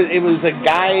exact name. It was a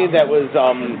guy that was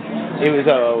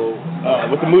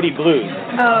with the Moody Blues.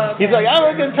 Oh, okay. He's like, I'm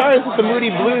a guitarist with the Moody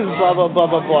Blues, blah, blah, blah,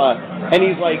 blah, blah. And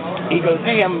he goes,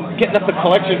 hey, I'm getting up a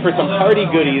collection for some party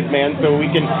goodies, man, so we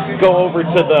can go over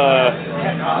to the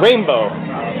Rainbow.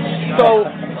 So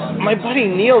my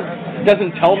buddy Neil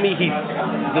doesn't tell me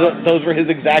those were his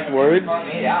exact words.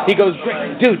 He goes,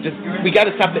 dude, we got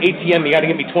to stop the ATM. You got to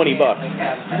get me $20.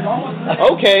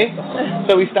 Okay.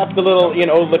 So we stopped the little,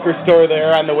 old liquor store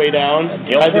there on the way down.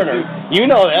 You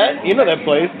know that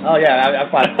place. Oh yeah, I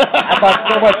bought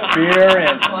so much beer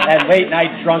and late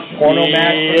night drunk porno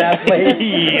match from that place.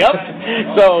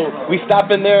 Yep. So we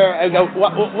stop in there. I go,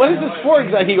 what is this for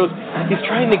exactly? He goes, he's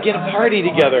trying to get a party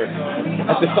together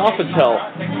at the Sofitel.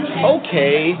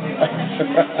 Okay.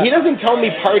 He doesn't tell me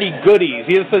party goodies.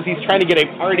 He just says he's trying to get a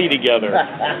party together.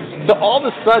 So all of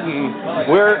a sudden,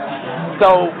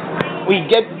 we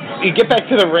get back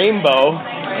to the Rainbow,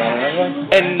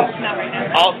 and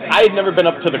I had never been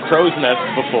up to the Crow's Nest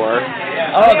before.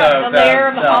 Oh, the lair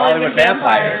of the Hollywood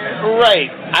vampires.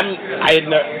 Right.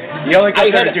 You only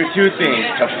got to do two things: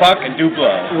 to fuck and do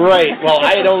blow. Right. Well,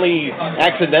 I had only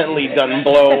accidentally done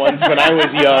blow once when I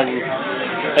was young.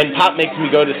 And pop makes me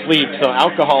go to sleep, so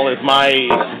alcohol is my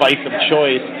vice of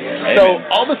choice. So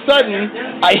all of a sudden,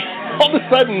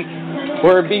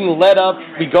 we're being led up.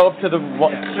 We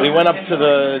went up to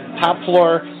the top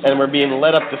floor, and we're being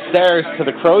led up the stairs to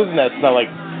the crow's nest. And I'm like,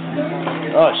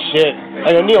 oh shit!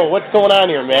 I go, Neil, what's going on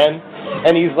here, man?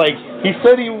 And he's like, he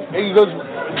said he goes,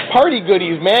 party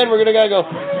goodies, man. We're gonna go.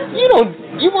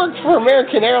 You work for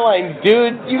American Airlines,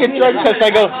 dude. You get drug tests. I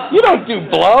go, you don't do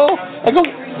blow. I go,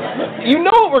 you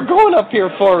know what we're going up here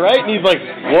for, right? And he's like,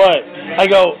 what? I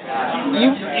go,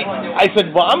 I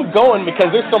said, well, I'm going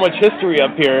because there's so much history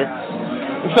up here.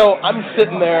 So I'm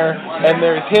sitting there, and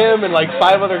there's him and like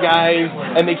 5 other guys,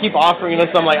 and they keep offering us.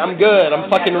 I'm like, I'm good. I'm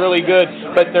fucking really good.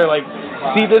 But they're like,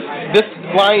 see this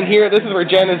line here? This is where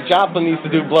Janis Joplin used to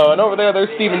do blow. And over there's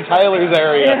Steven Tyler's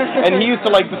area. And he used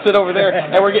to like to sit over there,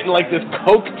 and we're getting like this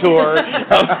Coke tour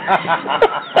of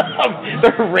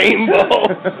the rainbow.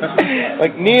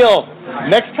 Like, Neil,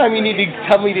 next time you need to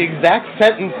tell me the exact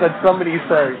sentence that somebody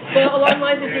says. Well, along the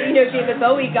lines of, David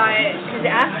Bowie got his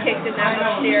ass kicked in that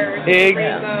upstairs.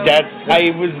 I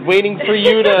was waiting for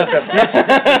you to...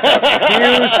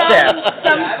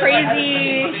 some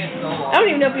crazy... I don't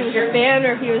even know if he was your fan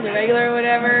or if he was a regular or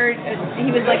whatever.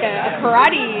 He was like a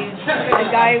karate...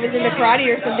 A guy was into karate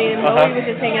or something, and Bowie was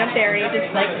just hanging up there, and he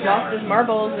just like lost his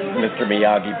marbles. And Mr.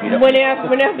 Miyagi beat up. Went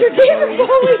after David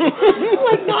Bowie,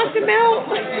 like knocked him out.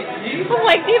 I'm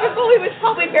like, David Bowie was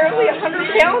probably barely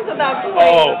 100 pounds at that point.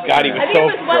 Oh God, he was so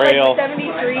frail. I think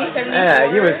it was 73, 74. Yeah,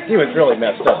 he was really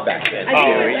messed up back then.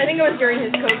 I think it was during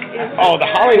his coke. The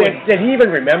Hollywood. Did he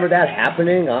even remember that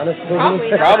happening? Honestly,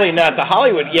 probably not. The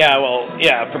Hollywood. Yeah, well,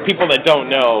 yeah. For people that don't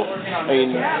know, I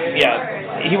mean, yeah.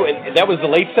 That was the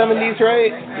late 70s,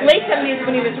 right? Late 70s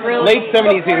when he was really... Late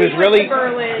 70s, he was really...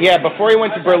 Yeah, before he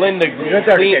went to Berlin to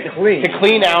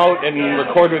clean out and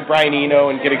record with Brian Eno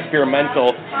and get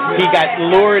experimental, he got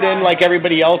lured in like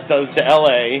everybody else does to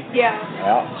L.A. Yeah.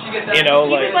 He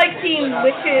was like seeing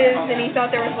witches, and he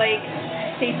thought there was like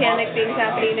satanic things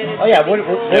happening in his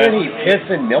wouldn't he piss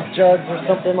in milk jugs or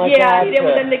something like that? Yeah, he did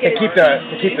with them to keep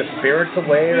the spirits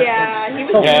away or something? He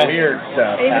was weird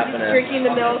stuff happening. He was drinking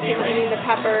the milk, he was eating the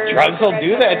pepper. Drugs will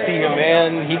do that to you,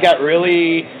 man. He got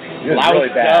really... really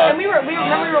bad. And we were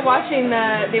watching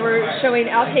they were showing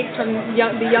outtakes from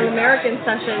the Young American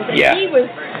sessions, and he was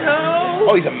so...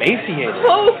 Oh, he's emaciated.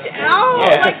 Coked out.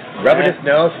 Yeah, like, rubbing his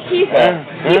nose. He's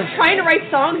trying to write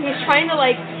songs, he's trying to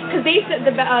like... Because they said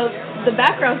the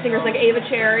background singers like Ava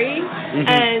Cherry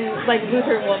and like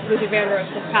Luther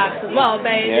Vandross just passed as well,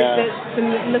 but the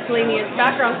miscellaneous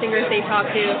background singers they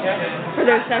talked to for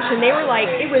their session, they were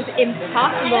like, it was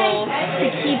impossible to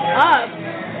keep up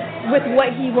with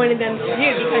what he wanted them to do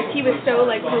because he was so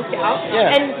like coked out.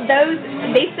 And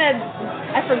they said,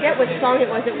 I forget what song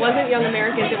it was. It wasn't Young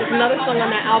Americans. It was another song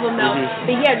on that album though.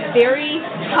 But he had very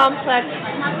complex,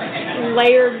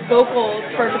 layered vocals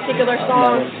for a particular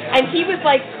song, and he was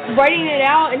like writing it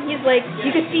out, and he's like,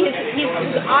 you could see his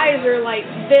eyes are like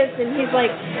this, and he's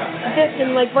like this,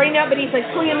 and like writing out, but he's like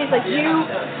pulling him. He's like,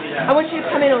 I want you to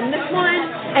come in on this one,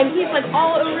 and he's like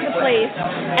all over the place.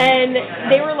 And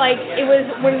they were like, it was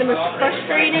one of the most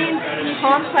frustrating,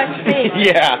 complex things.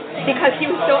 Because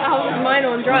he was so out of his mind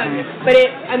on drugs. But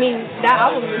that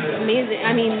album was amazing.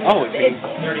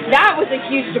 That was a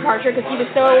huge departure because he was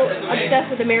so obsessed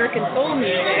with American soul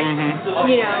music.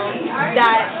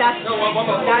 That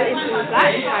influenced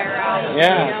that entire album.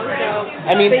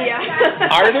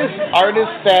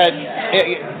 Artists that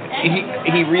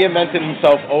he reinvented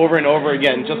himself over and over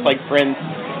again, just like Prince.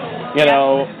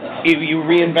 You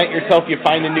reinvent yourself, you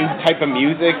find a new type of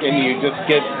music, and you just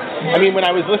get... when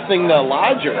I was listening to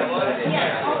Lodger,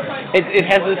 it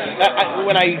has this...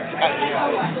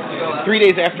 3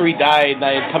 days after he died, and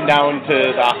I had come down to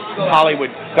the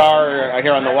Hollywood Star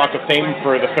here on the Walk of Fame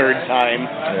for the 3rd time,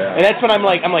 and that's when I'm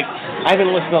like, I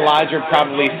haven't listened to Lodger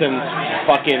probably since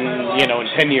fucking, in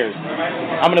 10 years.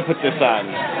 I'm going to put this on,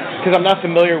 because I'm not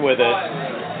familiar with it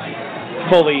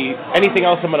fully. Anything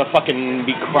else, I'm going to fucking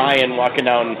be crying walking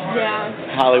down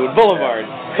Hollywood Boulevard.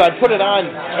 So I put it on,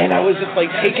 and I was just like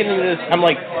taken into this. I'm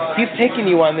like, he's taking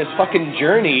you on this fucking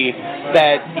journey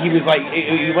that he was like,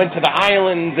 he went to the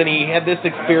islands and he had this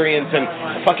experience and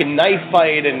a fucking knife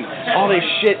fight and all this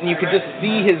shit, and you could just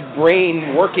see his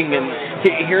brain working and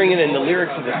hearing it in the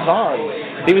lyrics of the song.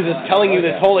 He was just telling you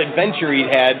this whole adventure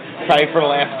he'd had probably for the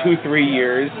last 2-3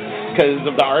 years. Because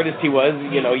of the artist he was,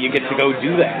 you get to go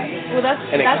do that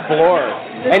and explore.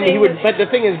 And he would. But the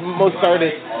thing is,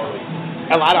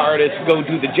 a lot of artists go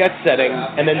do the jet setting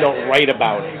and then don't write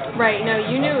about it. Right. No,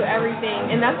 you knew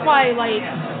everything, and that's why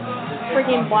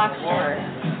freaking Blackstar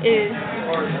is.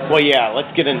 Well, yeah.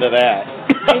 Let's get into that.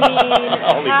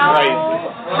 Holy Christ.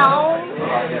 How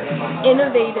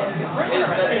innovative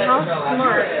and how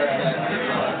smart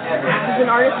does an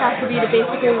artist have to be to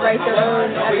basically write their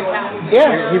own epitaph?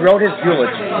 Yeah. He wrote his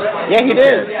eulogy. Yeah, he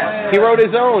did. He wrote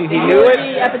his own. He knew it.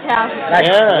 Epitaph. That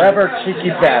clever, cheeky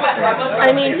bastard.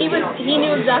 I mean, he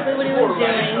knew exactly what he was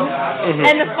doing. Mm-hmm.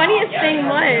 And the funniest thing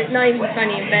was, not even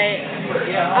funny, but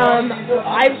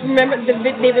I remember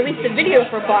they released a video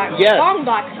for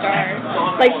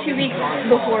Blackstar like 2 weeks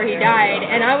before he died,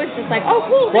 and I was just like, oh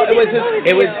cool. Well,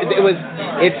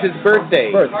 it's his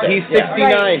birthday. He's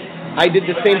 69. Right. I did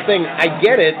the same thing. I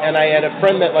get it, and I had a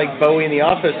friend that liked Bowie in the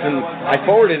office, and I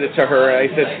forwarded it to her. I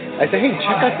said, hey,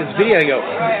 check out this video. I go,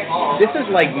 this is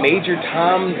like Major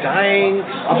Tom dying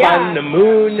up on the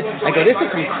moon. I go, this is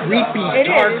some creepy,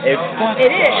 dark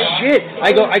shit.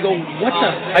 I go, what the?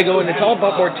 I go, and it's all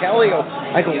about mortality.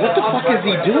 I go, what the fuck is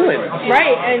he doing?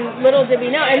 Right, and little did we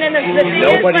know. And then the thing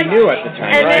nobody is, knew at the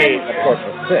time. Right, of course,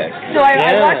 was sick. So I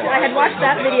had watched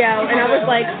that video, and I was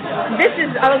like, I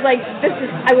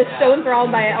was so enthralled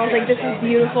by it. I was like, this is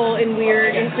beautiful and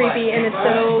weird and creepy, and it's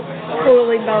so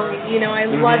totally Bowie. You know, I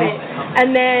love it.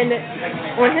 And then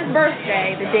on his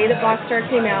birthday, the day that Blackstar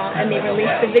came out, and they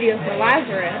released the video for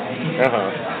Lazarus,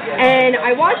 and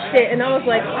I watched it, and I was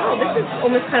like, oh, this is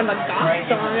almost kind of a goth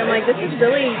song. I'm like, this is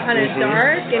really kind of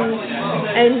dark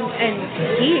and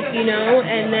deep, you know.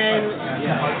 And then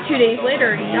 2 days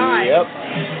later, he died. Yep.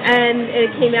 And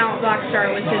it came out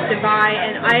Blackstar was his goodbye,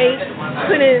 and I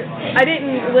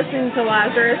didn't listen to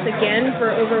Lazarus again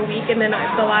for over a week, and then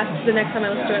the next time I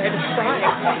listened to it, I just cried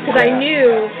because I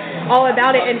knew all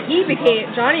about it, and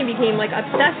Johnny became like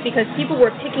obsessed because people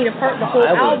were picking apart the whole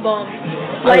album,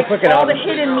 like all the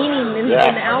hidden meaning in the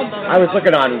album. I was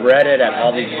looking on Reddit at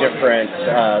all these different.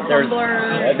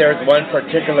 There's one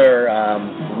particular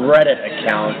Reddit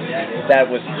account that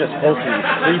was just posting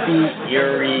creepy,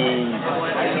 eerie,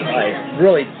 like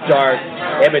really dark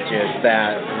images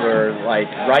that were like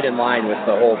right in line with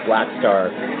the whole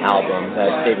Blackstar album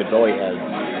that David Bowie had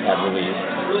released,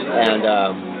 and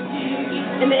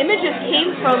the images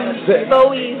came from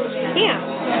Bowie's camp.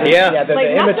 Yeah, the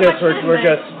images were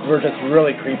just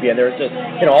really creepy, and there was just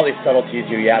all these subtleties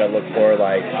you had to look for.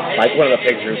 Like one of the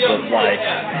pictures was like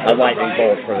a lightning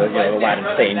bolt for the Latin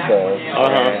Stain bowl,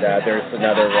 and there's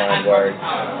another one where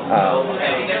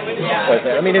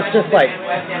it's just like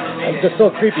just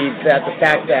so creepy that the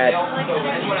fact that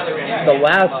the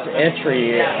last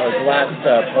entry or the last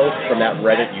post from that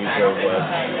Reddit user was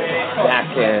back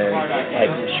in like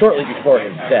shortly before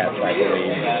his death, I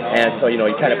believe, and so you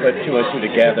kind of put two and two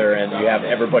together, and you have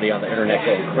everybody on the internet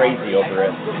going crazy over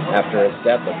it after his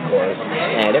death, of course,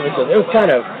 and it was kind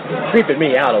of creeping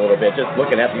me out a little bit just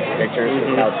looking at these pictures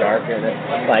and how dark, and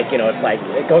it's like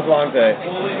it goes along to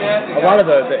a lot of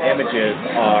the images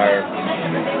are,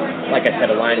 like I said,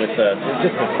 aligned with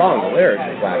just the song, the lyrics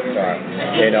of Blackstar.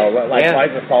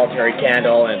 Light a solitary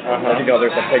candle, and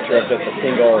there's a picture of just a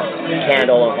single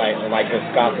candle and like this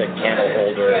gothic candle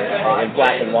holder in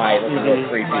black and white. It's a little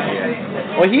creepy.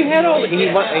 Well, he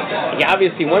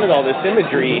obviously wanted all this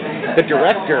imagery. The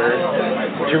director,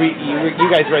 you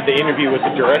guys read the interview with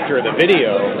the director of the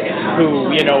video,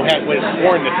 who was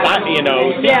sworn to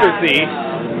secrecy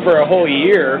for a whole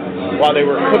year while they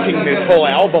were cooking this whole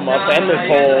album up and this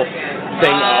whole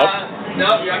thing up.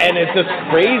 And it's just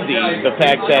crazy, the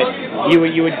fact that you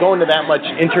would go into that much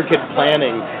intricate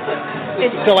planning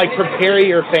to prepare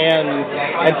your fans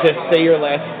and to say your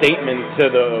last statement to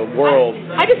the world.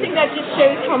 I just think that just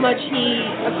shows how much he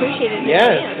appreciated his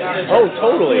fans. Oh,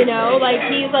 totally.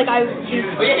 He's like, I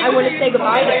want to say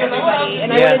goodbye to everybody,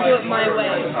 and I want to do it my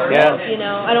way. Yeah.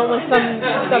 I don't want some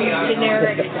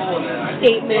generic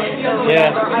statement or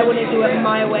whatever. I want to do it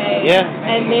my way. Yeah.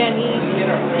 And man,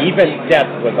 even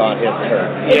death was on his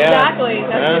turn. Exactly.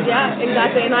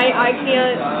 Exactly. And I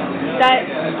can't.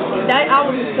 That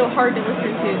album is so hard to listen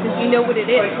to because you know what it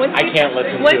is. I can't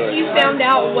listen to it. Once you found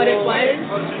out what it was,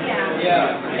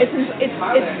 it's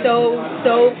so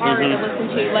hard to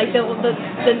listen to. Like the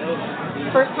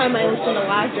first time I listened to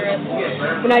Lazarus,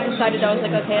 when I decided, I was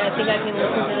like, okay, I think I can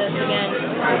listen to this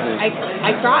again.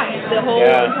 I cried the whole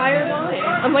entire time.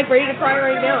 I'm like ready to cry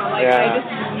right now.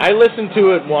 I listened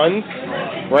to it once.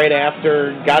 Right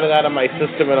after, got it out of my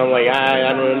system, and I'm like,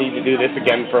 I don't need to do this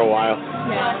again for a while.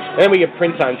 Yeah. And then we get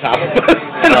Prince on top of it.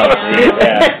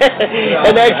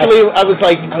 And actually, I was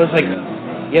like,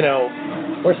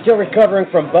 we're still recovering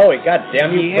from Bowie. God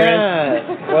damn you, Prince.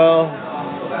 Well,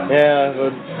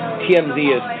 TMZ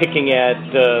is picking at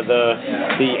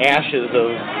the ashes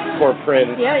of poor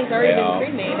Prince. Yeah, he's already been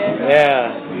cremated.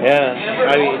 Yeah.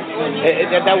 I mean,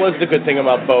 that was the good thing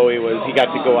about Bowie, was he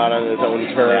got to go out on his own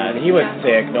terms. Yeah, and he was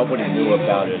sick. Nobody knew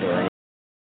about it or anything.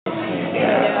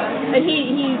 And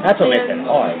he That's what makes it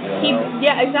hard,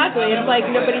 Yeah, exactly. It's like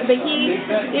nobody, but he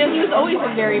was always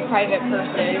a very private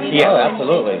person. Yeah,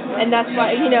 absolutely. And that's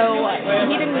why, he didn't,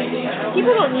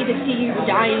 people don't need to see you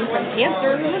dying from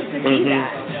cancer. Who wants to see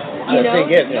that? The thing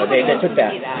is,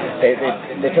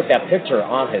 they took that picture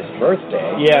on his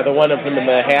birthday. Yeah, the one of him in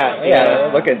the hat. Yeah,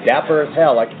 looking dapper as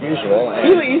hell, like usual.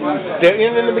 He's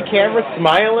staring into the camera,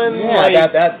 smiling. Yeah,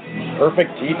 that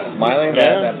perfect teeth, smiling,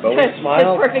 that Bowie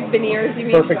smile. Perfect veneers, you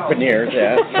mean? Perfect veneers,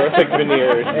 yeah. Perfect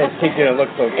veneers. His teeth didn't look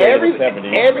so good in the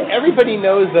 70s. Everybody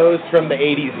knows those from the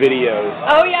 80s videos.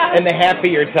 Oh, yeah. And the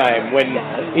happier time when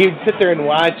you'd sit there and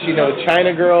watch,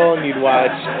 China Girl, and you'd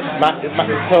watch.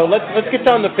 So let's get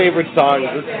down to favorite songs.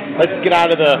 Let's get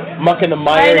out of the muck and the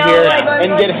mire here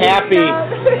and get happy.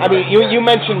 I mean, you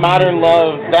mentioned Modern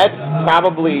Love. That's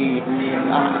probably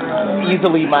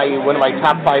easily one of my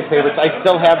top 5 favorites. I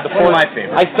still have the my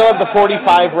favorites. I still have the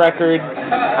 45 record.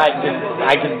 I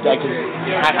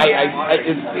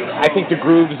think the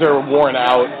grooves are worn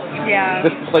out. Yeah.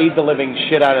 Just played the living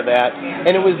shit out of that.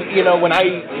 And it was,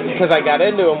 because I got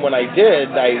into them when I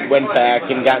did, I went back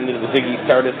and got into the Ziggy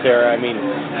Stardust era. I mean,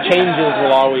 Changes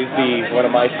will always be one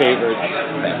of my favorites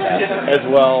as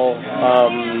well.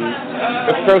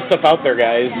 Let's throw stuff out there,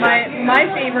 guys. My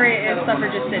favorite is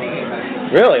Suffragist City.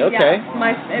 Really? Okay.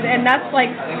 Yeah, and that's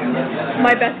like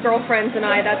my best girlfriends and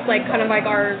I. That's like kind of like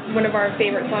one of our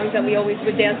favorite songs that we always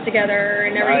would dance together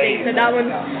and everything. So that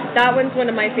one's one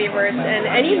of my favorites. And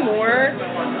anymore,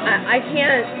 I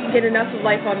can't get enough of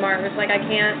Life on Mars. Like I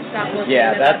can't stop listening.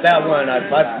 Yeah, to that one I've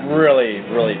really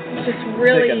just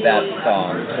really sick of that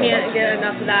song. Can't get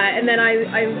enough of that. And then I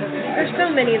there's so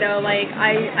many though. Like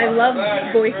I love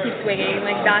Boys Keep Swinging.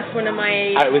 Like that's one of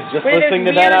my. I was just listening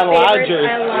to that on Lodgers.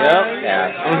 I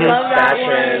love that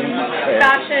one.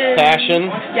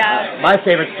 Fashion. Yeah. My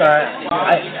favorite song,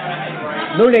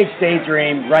 Moon Age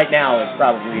Daydream right now is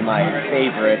probably my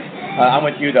favorite. I'm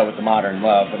with you though with the Modern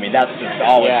Love. I mean that's just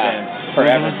always been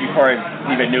forever before I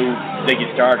even knew Ziggy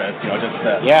Stardust.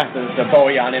 The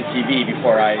Bowie on MTV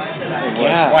before I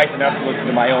was twice enough to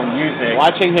listen to my own music.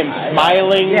 Watching him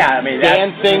smiling,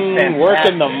 dancing,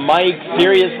 working the mic,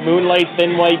 serious Moonlight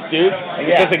Thin White Duke.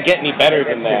 It doesn't get any better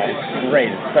than that. It's great.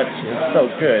 It's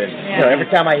so good. Every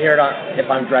time I hear it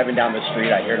if I'm driving down the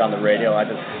street, I hear it on the radio.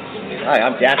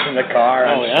 I'm dancing in the car,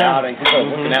 I'm shouting, people are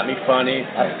looking at me funny.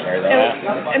 I don't care though.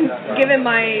 And given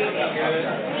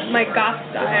my goth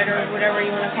side or whatever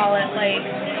you want to call it, like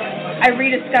I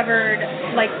rediscovered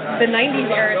like the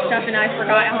 90s era stuff, and I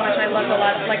forgot how much I loved a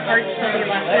lot of like Art Study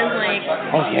Lessons. Like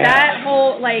that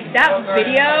whole that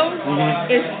video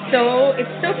is so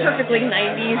perfectly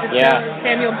 90s. It's so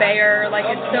Samuel Bayer, like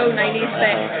it's so 90s,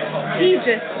 but he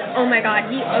just oh my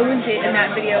God, he owns it in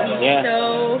that video. He's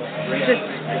so just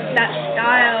that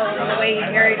style and the way he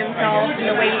carried himself and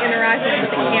the way he interacted with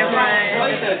the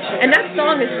camera, and that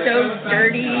song is so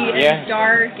dirty and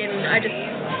dark, and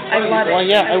I love it. Well,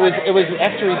 yeah, it was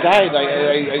after he died.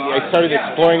 I started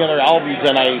exploring other albums,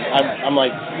 and I'm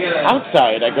like,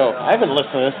 Outside. I go, I haven't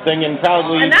listened to this thing in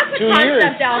probably 2 years. And that's a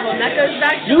concept album. That goes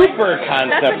back to super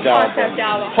concept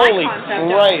album. Holy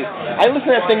Christ! I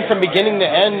listened to that thing from beginning to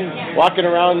end, walking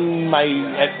around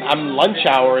on lunch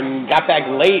hour, and got back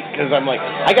late because I'm like,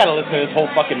 I gotta listen to this whole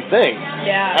fucking thing.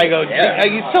 Yeah. I go, are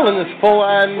you still in this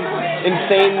full-on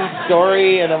insane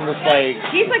story? And I'm just like,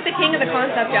 he's like the king of the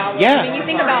concept album. Yeah. I mean, you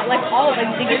think about like all of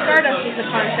Ziggy Stardust was a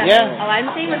concept. Yeah.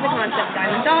 Aladdin Sane was a concept.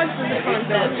 Diamond Dogs was a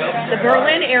concept. The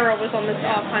Berlin era was on this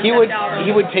concept album.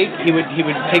 He would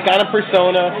take on a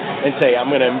persona and say, I'm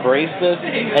going to embrace this,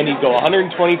 and he'd go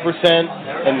 120%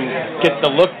 and get the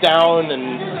look down,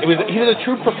 and he was a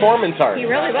true performance artist. He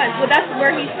really was. Well, that's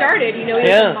where he started. He was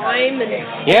a mime and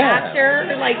actor,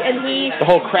 and the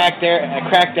whole cracked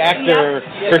actor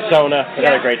persona.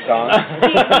 Another great song.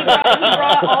 he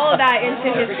brought all of that into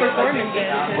his performances.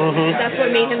 That's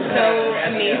what made him so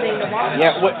amazing to watch.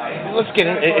 Yeah, let's get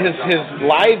into his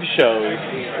live shows.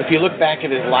 If you look back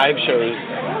at his live shows,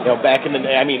 back in the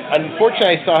day, I mean,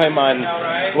 unfortunately I saw him on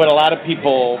what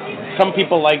some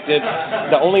people liked it.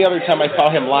 The only other time I saw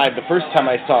him live, the first time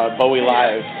I saw Bowie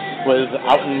live, was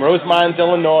out in Rosemont,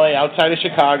 Illinois, outside of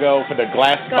Chicago for the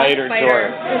Glass Spider tour.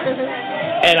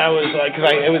 And I was like,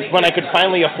 it was when I could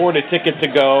finally afford a ticket to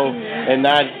go and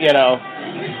not,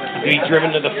 be driven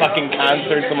to the fucking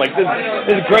concerts. I'm like, this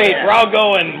is great. We're all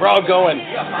going.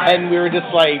 And we were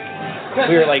like,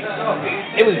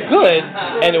 it was good,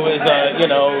 and it was,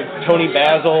 Tony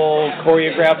Basil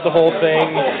choreographed the whole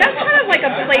thing. That's kind of like like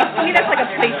a place. To me, that's like a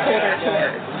placeholder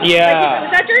tour. Yeah. Like,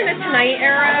 was that during the Tonight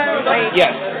era? Like,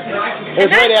 yes. It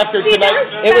was right after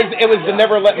Tonight. It was the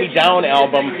Never Let Me Down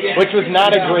album, which was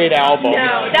not a great album.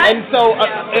 No, and so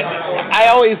I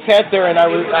always sat there and I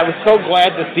was so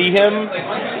glad to see him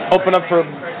open up for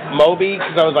Moby,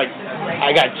 because I was like,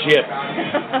 I got gypped.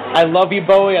 I love you,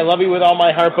 Bowie. I love you with all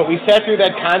my heart. But we sat through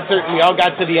that concert and we all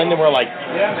got to the end and we're like,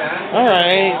 all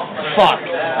right, fuck,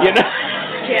 you know.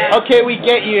 Yeah. Okay, we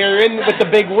get you. You're in with the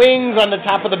big wings on the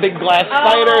top of the big glass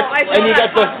spider, and you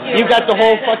got the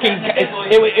whole fucking.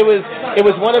 It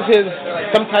was one of his.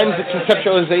 Sometimes the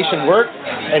conceptualization worked,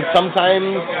 and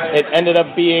sometimes it ended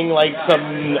up being like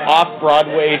some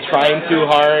off-Broadway trying too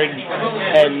hard.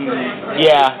 And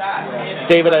yeah,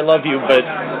 David, I love you, but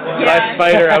Glass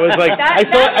Spider, I was like, I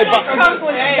still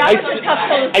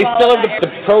have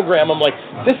the program. I'm like,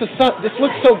 this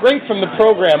looks so great from the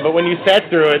program, but when you sat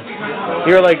through it,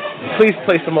 you're like, please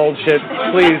play some old shit,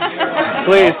 please.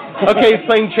 Okay, he's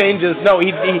playing changes. No,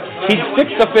 he'd stick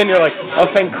stuff in. You're like, oh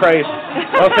thank Christ,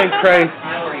 oh thank Christ,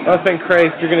 oh thank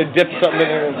Christ. You're gonna dip something in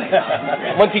there.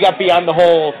 Once he got beyond the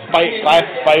whole Glass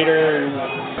Spider,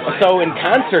 so in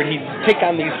concert he'd pick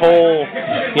on these whole,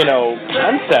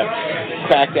 concepts,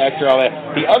 fact actor, all that.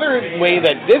 The other way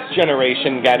that this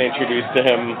generation got introduced to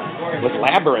him was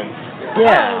Labyrinth.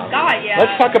 Yeah. Oh, God, yeah.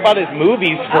 Let's talk about his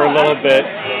movies for a little bit.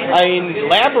 I mean,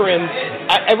 Labyrinth,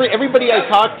 everybody I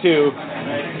talk to,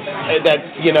 and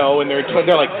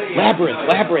they're like,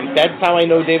 Labyrinth, that's how I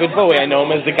know David Bowie. I know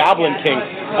him as the Goblin King.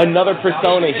 Another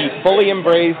persona he fully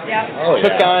embraced,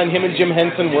 took on. Him and Jim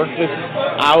Henson worked this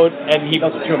out, and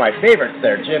those are two of my favorites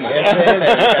there, Jim Henson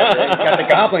and got the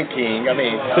Goblin King. I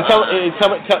mean, so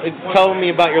tell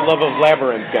me about your love of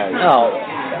Labyrinth, guys. Oh,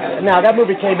 now that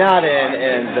movie came out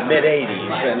in the mid '80s,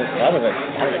 and I was a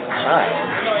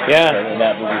child. Yeah. When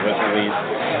that movie was released,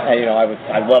 and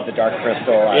I loved the Dark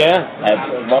Crystal. I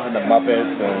was loving the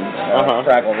Muppets and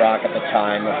Fraggle Rock at the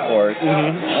time, of course.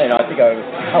 Mm-hmm. I think I was,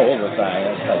 how old was I?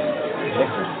 I was like 6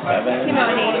 or 7. Came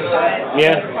out in '85.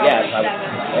 Yeah. Yes.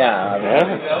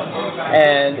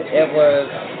 And it was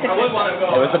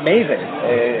amazing.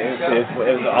 It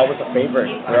was always a favorite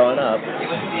growing up.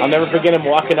 I'll never forget him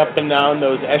walking up and down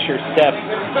those Escher steps.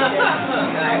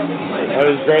 That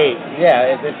was great.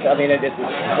 Yeah, it's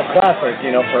a classic,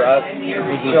 for us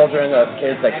children, us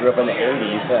kids that grew up in the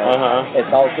 '80s.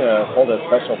 It's always going to hold a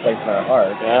special place in our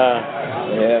heart. Yeah.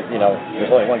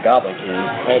 There's only one Goblin King.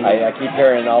 I keep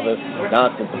hearing all this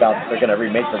nonsense about they're going to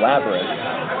remake the Labyrinth,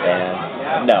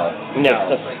 and no,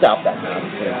 just stop that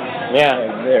nonsense.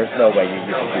 Yeah. There's no way you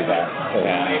can do that.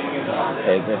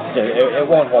 It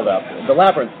won't hold up. The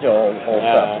Labyrinth still holds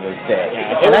up to this day.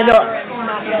 And I know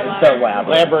the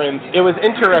Labyrinth. It was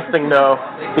interesting though,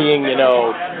 being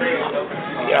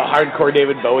hardcore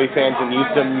David Bowie fans and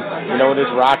used to him, with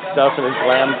his rock stuff and his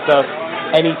glam stuff.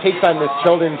 And he takes on this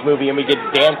children's movie, and we get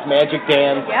Dance Magic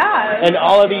Dance, and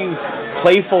all of these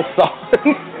playful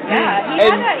songs. Yeah,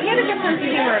 he had a good sense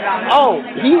of humor about it. Oh,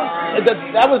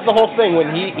 that was the whole thing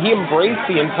when he embraced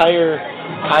the entire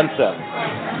concept.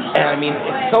 And I mean,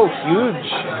 it's so huge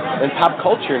in pop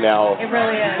culture now. It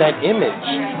really is. That image.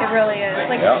 It really is.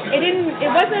 Like it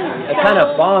wasn't. It kind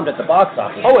of bombed at the box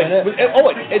office.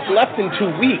 It left in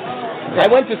 2 weeks. I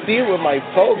went to see it with my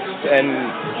folks, and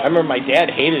I remember my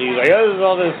dad hated it. He was like, "Oh, there's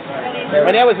all this."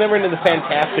 My dad was never into the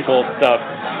fantastical stuff.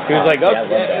 He was like,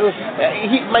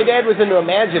 my dad was into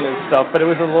Imagine and stuff, but it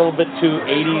was a little bit too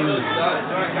 80s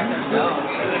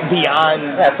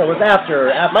beyond. Yeah, so it was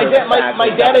after my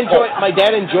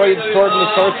dad enjoyed Sword and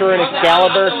the Sorcerer and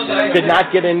Excalibur. Did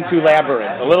not get into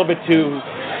Labyrinth. A little bit too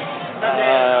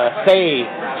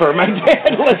for my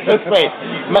dad. Let's just say,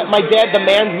 my dad, the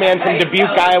man's man from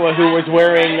Dubuque, Iowa, who was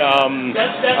wearing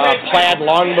plaid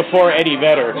long before Eddie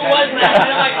Vedder.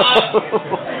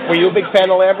 Were you a big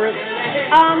fan of Labyrinth?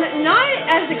 Not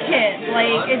as a kid.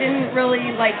 Like, it didn't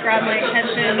really grab my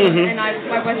attention, and I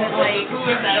wasn't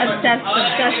obsessed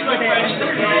with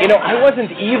it. I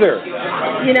wasn't either.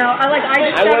 I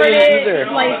discovered it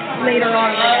later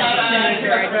on, as a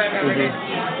teenager. I discovered it.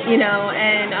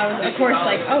 And I was, of course,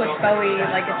 oh, it's Bowie,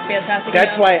 it's fantastic.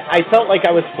 That's why I felt like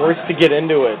I was forced to get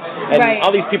into it. And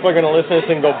all these people are going to listen to this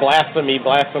and go, blasphemy.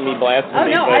 Oh,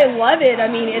 no, I love it. I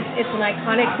mean, it's an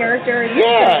iconic character.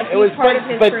 It was part of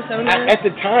his persona. At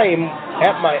the time,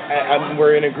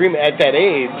 we're in agreement, at that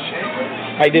age,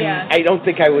 I don't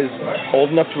think I was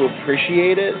old enough to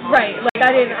appreciate it. Right,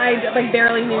 I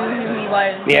barely knew who he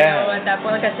was. At that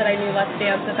point, like I said, I knew Let's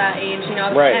Dance at that age. I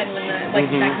was 10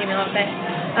 when that came out. But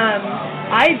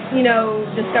I, you know,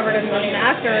 discovered him as an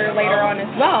actor later on as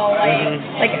well,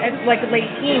 like late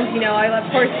teens. You know, I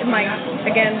of course in my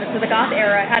to the goth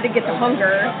era, I had to get The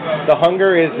Hunger. The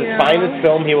Hunger is the finest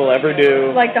film he will ever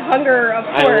do. Like The Hunger, of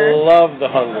course. I love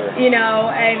The Hunger. You know,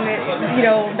 and you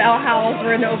know, the owls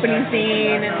were in the opening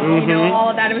scene, and you know, all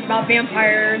of that. It was about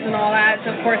vampires and all that.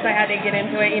 So of course I had to get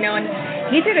into it. You know, and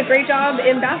he did a great job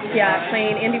in Basquiat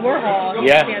playing Andy Warhol.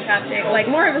 He was fantastic. Like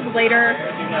more of his later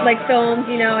like films,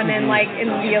 you know, and then like in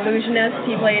The Illusionist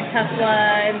he played Tesla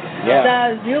and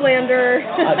the Zoolander.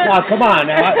 Now come on,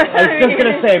 now. I was just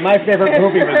gonna say my favorite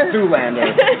movie was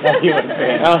Zoolander. That you would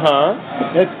say.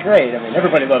 It's great. I mean,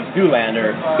 everybody loves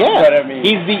Zoolander. Yeah. But I mean,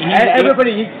 he's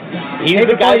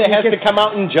the guy that has to come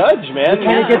out and judge, man. He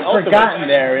kind of gets forgotten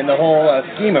there in the whole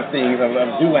scheme of things of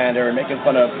Zoolander and making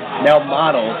fun of male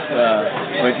models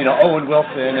with Owen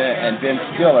Wilson and Ben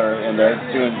Stiller, and they're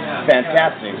doing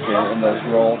fantastic in those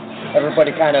roles.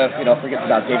 Everybody kind of, forgets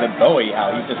about David Bowie,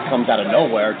 how he just comes out of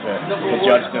nowhere to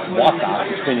judge this walk-off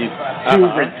between these two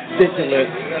ridiculous,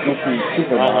 goofy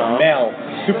male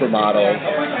supermodels.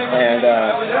 And,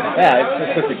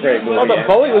 it's just a great movie. Well, but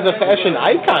Bowie was a fashion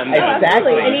icon.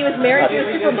 Exactly, and he was married to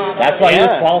a supermodel. That's why he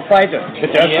was qualified to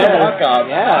judge the walk-off.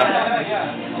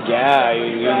 Yeah,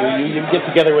 you get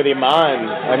together with Iman.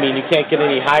 I mean, you can't get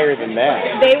any higher than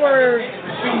that. They were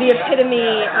the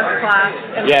epitome of class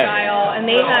and style, and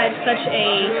they had such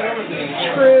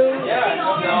a true,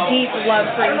 deep love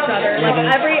for each other. Like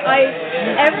every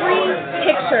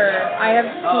picture I have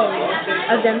seen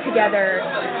of them together,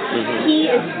 he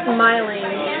is smiling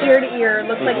ear to ear.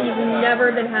 Looks like he's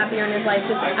never been happier in his life.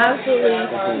 Just absolutely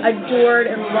adored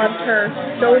and loved her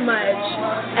so much.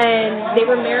 And they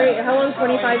were married. How long?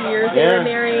 25 years they were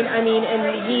married. I mean, and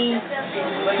he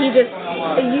just,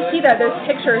 you see that there's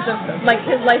pictures of like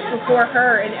his life before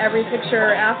her and every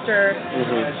picture after.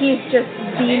 He's just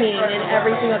beaming in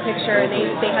every single picture, and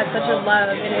they had such a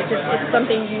love, and it's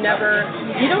something you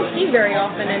don't see very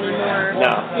often anymore.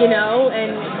 No.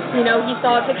 And he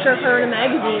saw a picture of her in a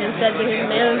magazine and said to his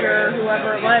manager,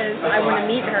 whoever it was, I want to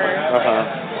meet her.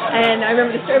 And I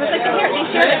remember the story. It was like they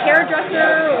shared a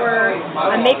hairdresser or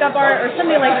a makeup art or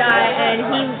something like that, and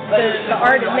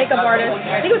the makeup artist,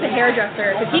 I think it was a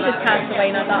hairdresser, because he just passed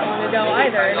away not that long ago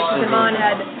either, and Iman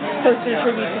had posted a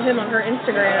tribute to him on her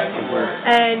Instagram,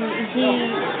 and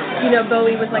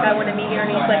Bowie was like, I want to meet her,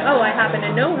 and he's like, oh, I happen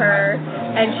to know her,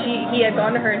 and he had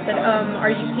gone to her and said,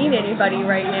 are you seeing anybody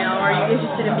right now? Are you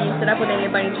interested in being set up with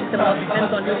anybody? And she said, well, it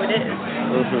depends on who it is.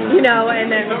 And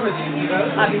then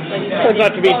obviously turns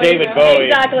out to be David Bowie.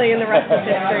 Exactly, and the rest is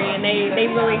history, and they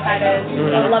really had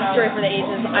a love story for the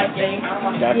ages, I think.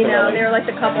 Definitely. They were like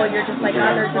the couple, you're just like,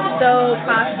 oh, they're just so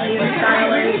classy and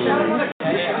stylish,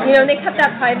 and they kept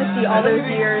that privacy all those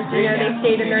years. They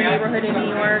stayed in their neighborhood in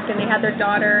New York, and they had their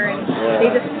daughter, and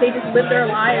they just lived their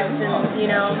lives, and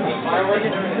it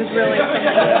was really something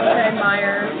to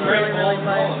admire. Really, really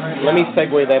was. Let me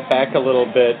segue that back a little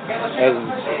bit as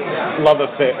love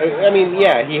affair. I mean,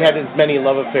 he had as many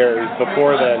love affairs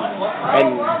before then,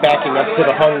 and backing up to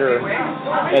The Hunger,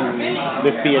 and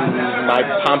this being my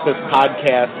pompous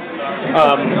podcast.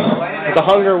 The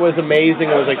Hunger was amazing.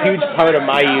 It was a huge part of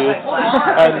my youth.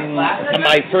 And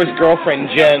my first girlfriend,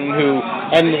 Jen, who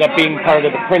ended up being part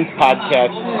of the Prince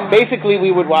podcast, basically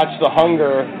we would watch The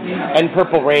Hunger and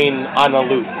Purple Rain on a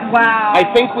loop. Wow. I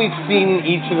think we've seen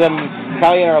each of them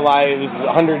probably in our lives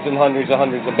hundreds and hundreds and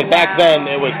hundreds of. But back then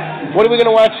it was, what are we going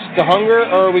to watch, The Hunger,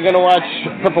 or are we going to watch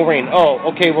Purple Rain? Oh,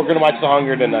 okay, we're going to watch The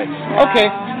Hunger tonight. Okay,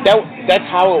 that's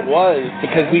how it was,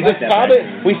 because we just saw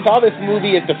it. We saw this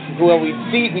movie at we'd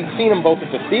seen them both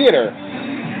at the theater,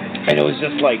 and it was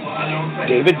just like,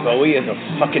 David Bowie is a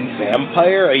fucking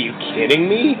vampire? Are you kidding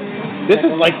me? This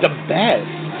is like the best.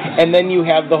 And then you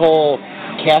have the whole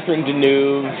Catherine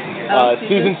Deneuve,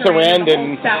 Susan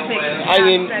Sarandon. I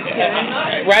mean,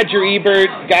 Roger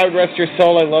Ebert, God rest your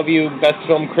soul, I love you, best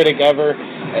film critic ever.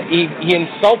 He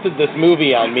insulted this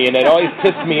movie on me, and it always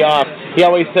pissed me off. He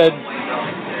always said,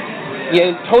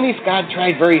 Tony Scott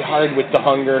tried very hard with The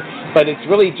Hunger, but it's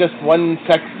really just one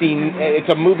sex scene.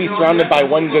 It's a movie surrounded by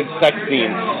one good sex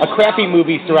scene. A crappy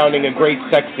movie surrounding a great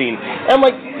sex scene. And I'm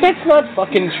like, that's not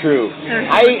fucking true.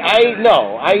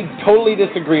 I totally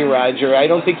disagree, Roger. I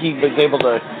don't think he was able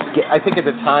to I think at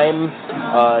the time,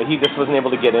 he just wasn't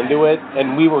able to get into it,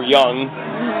 and we were young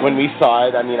when we saw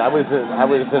it. I mean, I was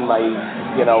in my,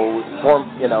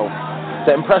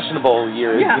 the impressionable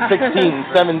years, 16,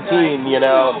 17,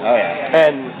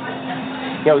 and,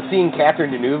 seeing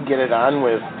Catherine Deneuve get it on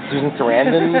with Susan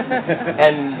Sarandon,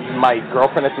 and my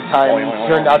girlfriend at the time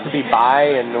turned out to be bi,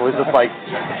 and it was just like,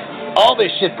 all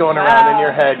this shit going around in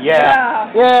your head,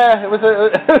 Yeah, it was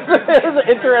an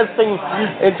interesting,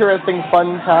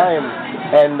 fun time,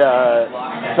 and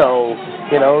so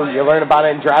you learn about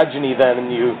androgyny then, and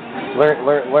you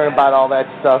learn about all that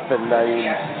stuff, and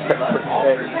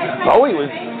Bowie was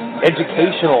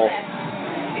educational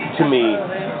to me.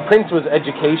 Prince was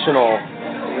educational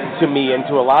to me and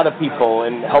to a lot of people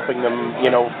in helping them,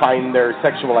 find their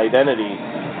sexual identity.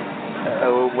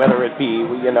 Whether it be,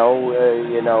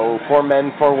 for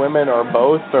men, for women, or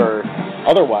both, or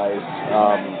otherwise.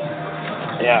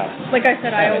 Yeah. Like I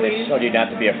said, I always showed you not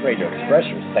to be afraid to express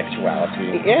your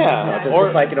sexuality. Yeah.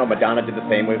 Just like, Madonna did the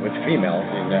same way with females,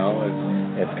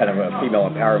 It's kind of a female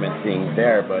empowerment thing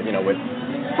there, but, with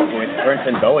Prince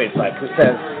and Bowie, it's like, who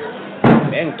says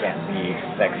men can't be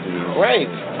sexy? Right.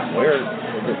 We're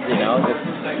just,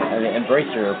 embrace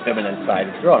your feminine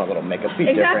side. Throw on a little makeup. Be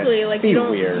exactly. different. Like be you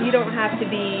don't weird. You don't have to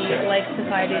be like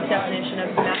society's definition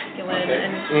of masculine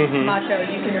and macho.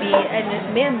 You can be, and if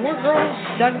man, more girls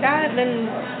dug that, then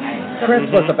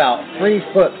Prince was about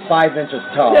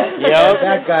 3'5" tall. Yep.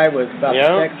 That guy was about the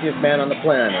sexiest man on the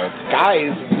planet.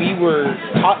 Guys, we were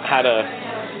taught how to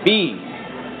be.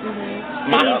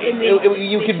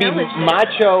 You could be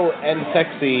macho and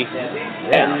sexy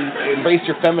and embrace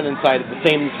your feminine side at the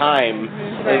same time.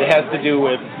 It has to do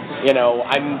with,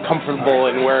 I'm comfortable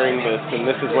in wearing this, and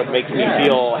this is what makes me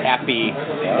feel happy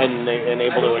and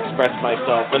able to express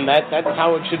myself. And that's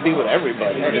how it should be with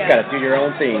everybody. You just got to do your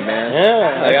own thing, man.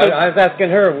 Yeah. I was asking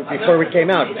her before we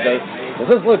came out, does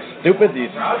this look stupid,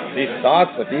 these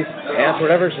socks with these pants or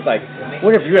whatever? She's like,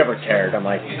 when have you ever cared? I'm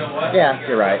like, yeah,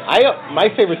 you're right.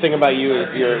 My favorite thing about you is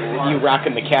you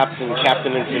rocking the Captain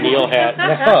and Tennille hat.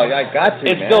 Oh, I got to,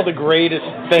 It's still the greatest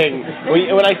thing.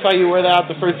 When I saw you wear that out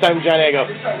the first time, Johnny, I go,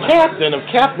 Captain of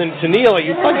Captain and Tennille, are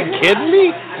you fucking kidding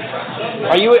me?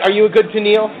 Are you a good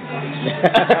Tennille? I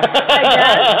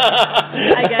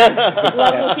guess.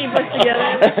 Love will keep us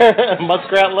together.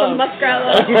 Muskrat love. Muskrat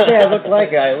love. What did you say I look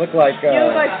like? I look like... you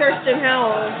look like Thurston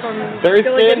Howell from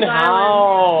Thurston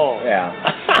Howell. Yeah.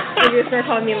 You're going to start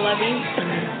calling me Lovey?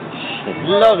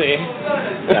 Lovey.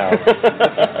 No.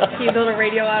 Can you build a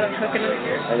radio out of coconut?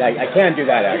 I can do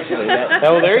that, actually.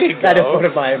 There you go. That is one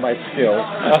of my skills.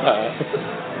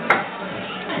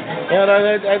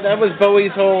 That was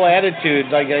Bowie's whole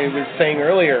attitude, like I was saying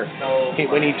earlier.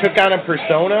 When he took on a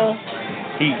persona,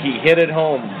 he hit it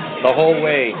home the whole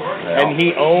way. And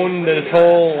he owned this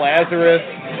whole Lazarus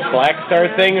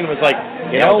Blackstar thing and was like,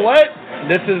 you know what?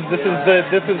 This is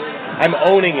I'm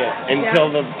owning it until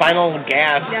the final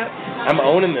gasp. I'm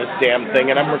owning this damn thing,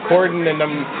 and I'm recording, and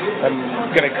I'm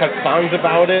gonna cut songs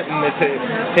about it, and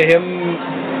to him,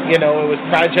 it was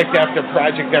project after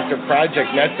project after project,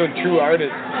 and that's what true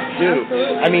artists do.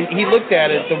 I mean, he looked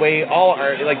at it the way all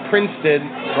art, like Prince did,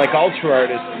 like all true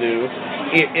artists do.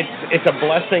 It's a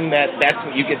blessing that's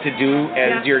what you get to do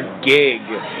as your gig.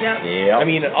 I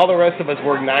mean, all the rest of us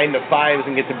work 9 to 5s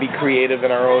and get to be creative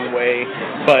in our own way,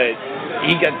 but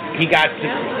he got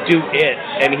to do it,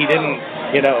 and he didn't.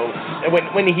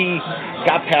 When he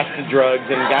got past the drugs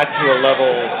and got to a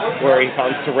level where he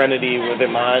found serenity with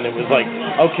Iman, it was like,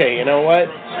 okay, you know what?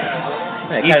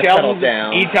 Each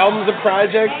album's a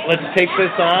project. Let's take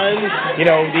this on.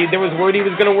 There was word he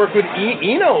was going to work with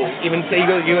Eno. Even say he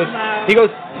goes.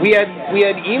 We had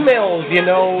emails, 5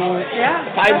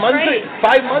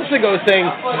 months ago saying,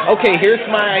 okay, here's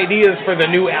my ideas for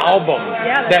the new album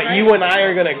that you and I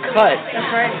are going to cut.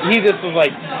 That's right. He just was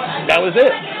like, that was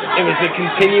it. It was a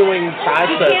continuing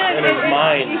process in his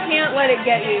mind. You can't let it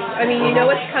get you. I mean, you know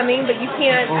it's coming, but you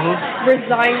can't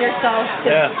resign yourself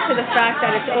to the fact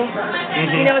that it's over.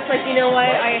 It's like, you know what,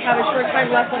 I have a short time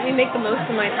left, let me make the most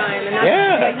of my time. And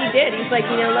that's what he did. He's like,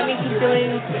 let me keep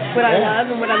doing what I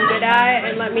love and what I'm good at,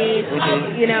 and let me,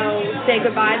 say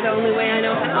goodbye the only way I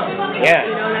know how.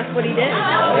 And that's what he did.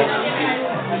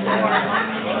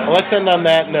 Well, let's end on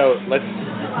that note. Let's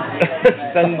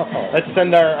send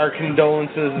our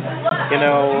condolences,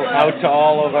 out to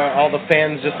all the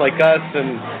fans just like us,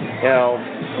 and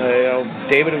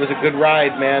David, it was a good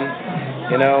ride, man.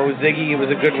 Ziggy, it was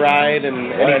a good ride,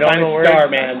 and any final words?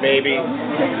 Starman, baby.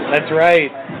 That's right.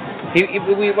 We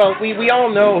all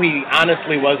know he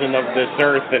honestly wasn't of this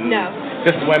earth, and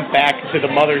just went back to the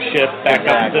mothership, back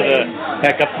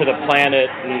up to the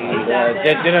planet.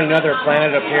 And did another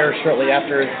planet appear shortly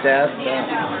after his death?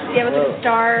 Was it a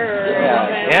star?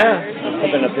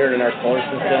 Something appeared in our solar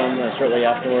system shortly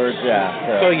afterwards.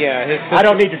 I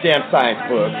don't need your damn science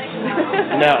books.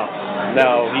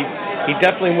 No. He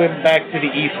definitely went back to the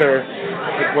ether,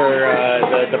 where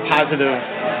the positive,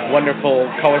 wonderful,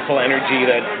 colorful energy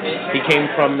that he came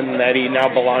from and that he now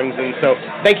belongs in. So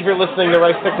thank you for listening to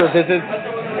REIFSTECK'S Visits.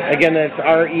 Again, that's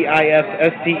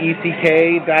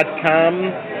REIFSTECK.com,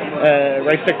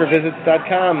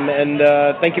 REIFSTECKRevisits.com, and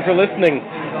thank you for listening.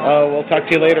 We'll talk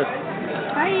to you later.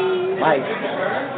 Bye. Bye.